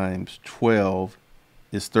 times 12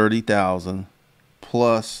 is 30,000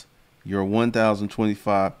 plus your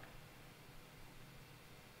 1,025.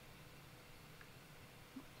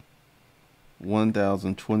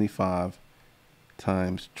 $1,025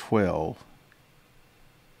 times 12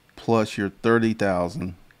 plus your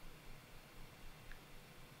 30,000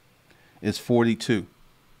 is 42.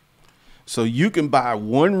 So you can buy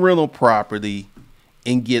one rental property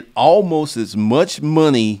and get almost as much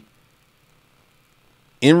money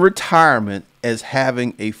in retirement as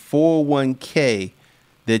having a 401k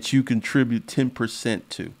that you contribute 10%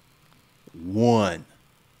 to. One,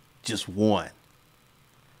 just one.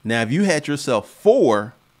 Now, if you had yourself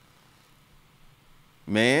four,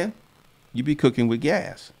 man, you'd be cooking with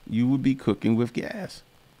gas. You would be cooking with gas.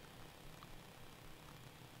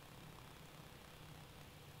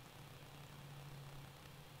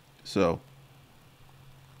 So,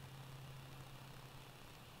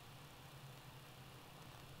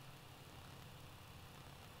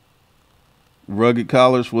 Rugged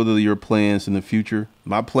Collars, what are your plans in the future?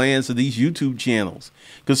 My plans are these YouTube channels.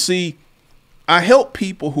 Because, see, I help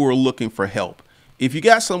people who are looking for help. If you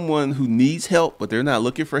got someone who needs help, but they're not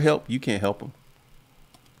looking for help, you can't help them.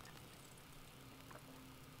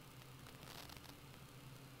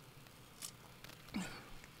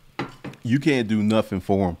 You can't do nothing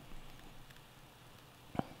for them.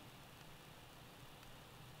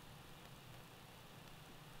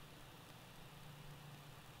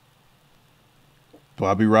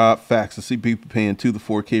 Bobby Rob, facts. I see people paying 2 to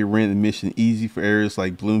 4K rent admission easy for areas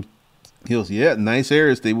like Bloom Hills. Yeah, nice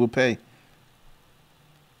areas they will pay.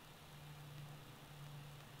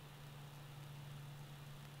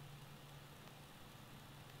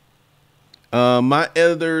 My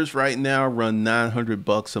editors right now run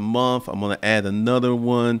 $900 a month. I'm going to add another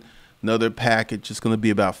one, another package. It's going to be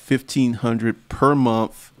about $1,500 per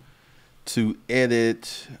month to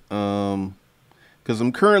edit. Because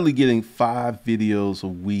I'm currently getting 5 videos a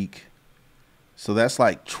week. So that's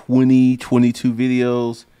like 22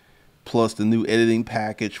 videos plus the new editing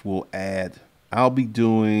package will add. I'll be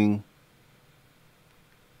doing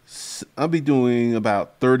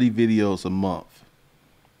about 30 videos a month.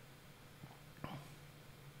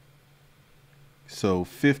 So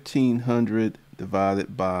 1,500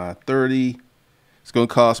 divided by 30. It's going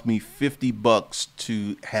to cost me $50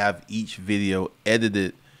 to have each video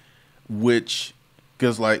edited, which,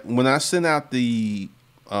 because like when I send out the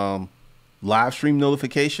live stream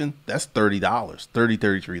notification, that's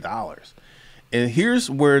 $33. And here's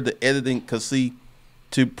where the editing, because see,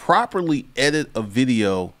 to properly edit a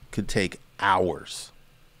video could take hours.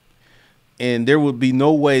 And there would be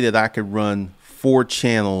no way that I could run 4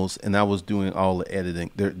 channels and I was doing all the editing.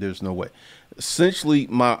 There's no way. Essentially,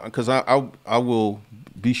 because I will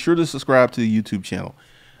be sure to subscribe to the YouTube channel.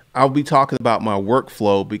 I'll be talking about my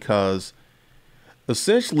workflow, because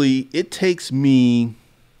essentially it takes me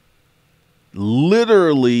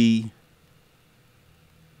literally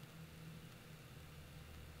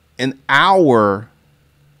an hour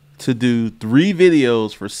to do 3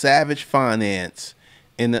 videos for Savage Finance.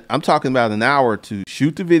 And I'm talking about an hour to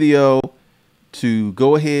shoot the video, to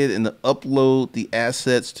go ahead and upload the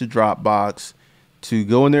assets to Dropbox, to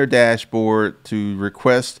go in their dashboard, to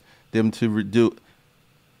request them to do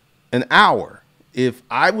an hour. If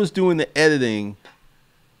I was doing the editing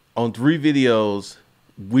on 3 videos,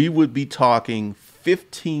 we would be talking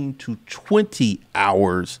 15 to 20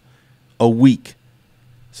 hours a week.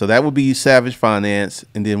 So that would be Savage Finance.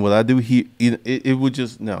 And then what I do here, it would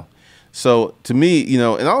just, no. So to me,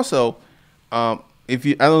 and also, I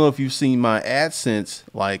don't know if you've seen my AdSense,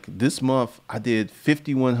 like this month I did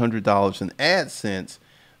 $5,100 in AdSense.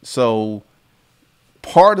 So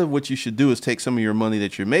part of what you should do is take some of your money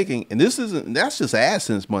that you're making, and that's just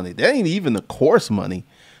AdSense money. That ain't even the course money.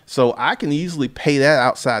 So I can easily pay that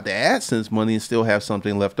outside the AdSense money and still have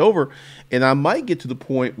something left over. And I might get to the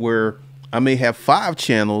point where I may have 5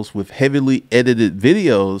 channels with heavily edited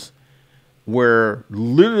videos, where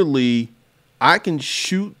literally I can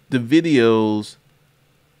shoot the videos,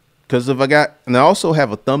 because and I also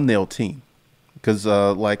have a thumbnail team, because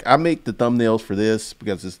like I make the thumbnails for this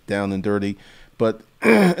because it's down and dirty, but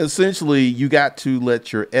essentially you got to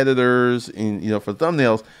let your editors, and for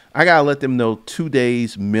thumbnails, I gotta let them know 2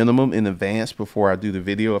 days minimum in advance before I do the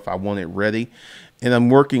video if I want it ready, and I'm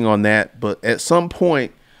working on that. But at some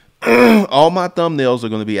point, all my thumbnails are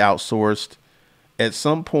going to be outsourced. At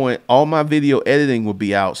some point, all my video editing will be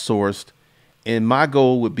outsourced, and my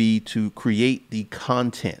goal would be to create the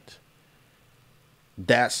content.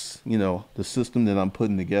 That's, the system that I'm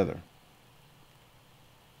putting together.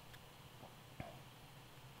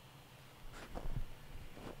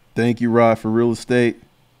 Thank you, Rod, for real estate.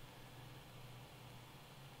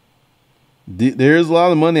 There's a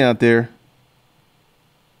lot of money out there.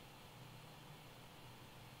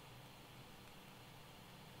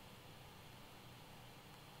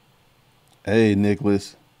 Hey,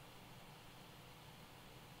 Nicholas.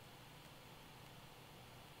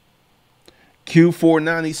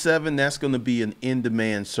 Q497, that's going to be an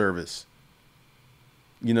in-demand service.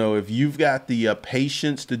 If you've got the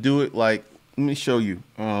patience to do it, like, let me show you.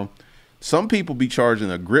 Some people be charging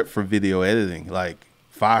a grip for video editing, like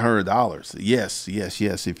 $500. Yes,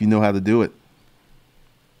 if you know how to do it.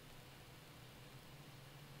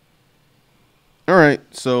 All right,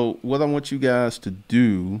 so what I want you guys to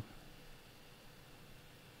do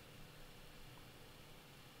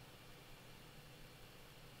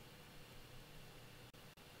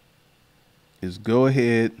is go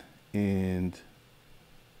ahead and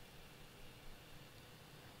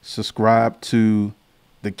subscribe to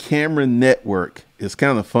the Camera Network. It's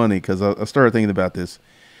kind of funny because I started thinking about this.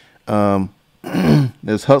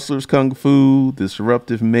 There's Hustlers Kung Fu,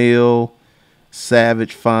 Disruptive Mail,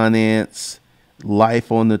 Savage Finance,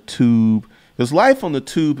 Life on the Tube. Because Life on the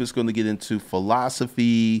Tube is going to get into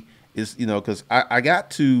philosophy. Is because I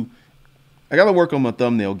got to work on my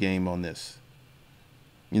thumbnail game on this.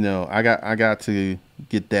 I got to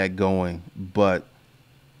get that going, but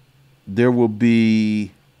there will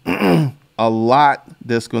be a lot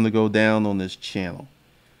that's going to go down on this channel.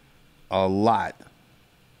 A lot.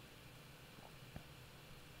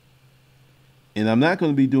 And I'm not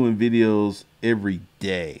going to be doing videos every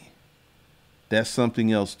day. That's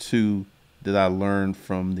something else too that I learned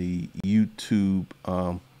from the YouTube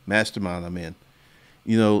mastermind I'm in.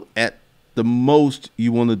 At the most,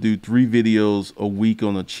 you want to do 3 videos a week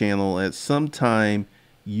on a channel. At some time,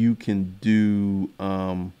 you can do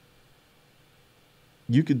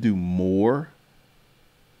more,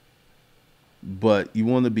 but you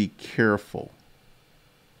want to be careful.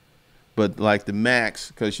 But like the max,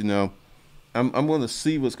 because I'm going to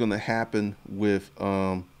see what's going to happen with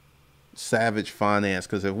Savage Finance,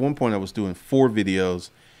 because at one point I was doing 4 videos.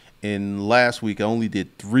 And last week I only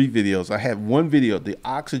did 3 videos. I had one video, the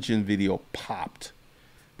oxygen video, popped.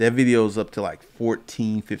 That video is up to like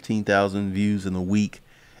 15,000 views in a week.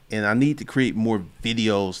 And I need to create more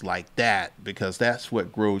videos like that, because that's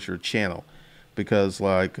what grows your channel. Because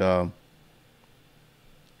like, I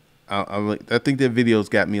think that video's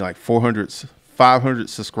got me like 500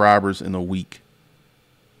 subscribers in a week.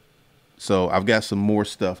 So I've got some more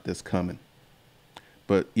stuff that's coming.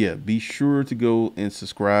 But yeah, be sure to go and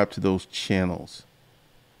subscribe to those channels.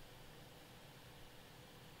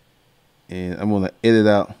 And I'm going to edit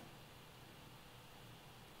out.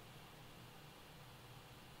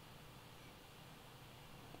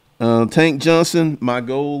 Tank Johnson, my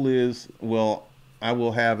goal is, well, I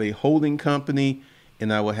will have a holding company,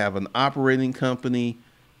 and I will have an operating company,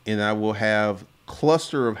 and I will have a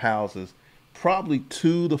cluster of houses, probably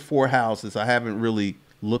 2 to 4 houses. I haven't really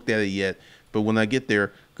looked at it yet. But when I get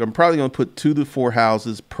there, I'm probably going to put 2 to 4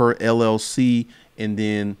 houses per LLC. And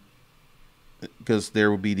then, because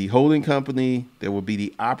there will be the holding company, there will be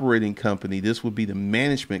the operating company. This will be the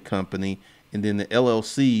management company. And then the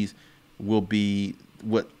LLCs will be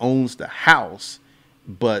what owns the house.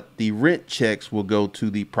 But the rent checks will go to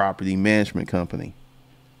the property management company.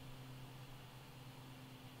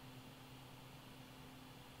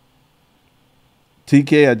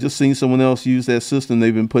 TK, I just seen someone else use that system.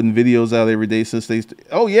 They've been putting videos out every day since they.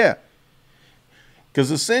 Oh yeah,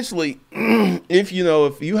 because essentially, if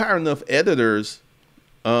you hire enough editors,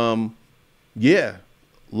 yeah, a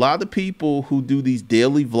lot of people who do these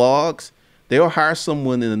daily vlogs, they'll hire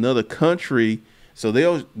someone in another country, so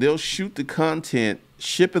they'll shoot the content,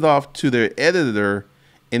 ship it off to their editor,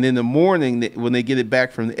 and in the morning when they get it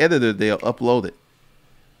back from the editor, they'll upload it.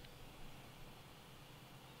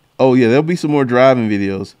 Oh yeah, there'll be some more driving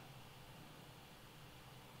videos.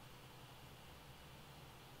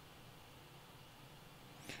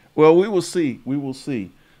 Well, we will see. We will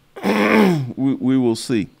see. We will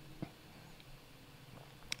see.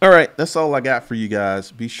 All right, that's all I got for you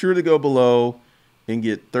guys. Be sure to go below and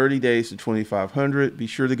get 30 days to 2,500. Be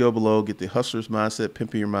sure to go below, get the Hustler's Mindset,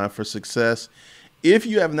 Pimping Your Mind for Success. If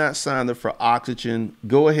you have not signed up for Oxygen,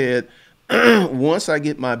 go ahead. Once I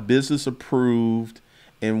get my business approved,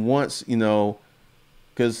 and once,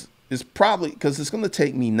 because it's going to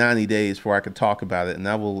take me 90 days before I can talk about it, and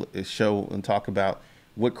I will show and talk about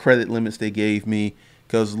what credit limits they gave me,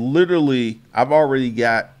 because literally I've already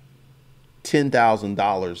got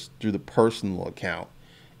 $10,000 through the personal account,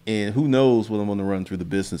 and who knows what I'm going to run through the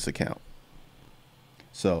business account.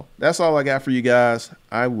 So that's all I got for you guys.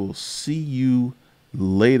 I will see you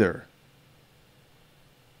later.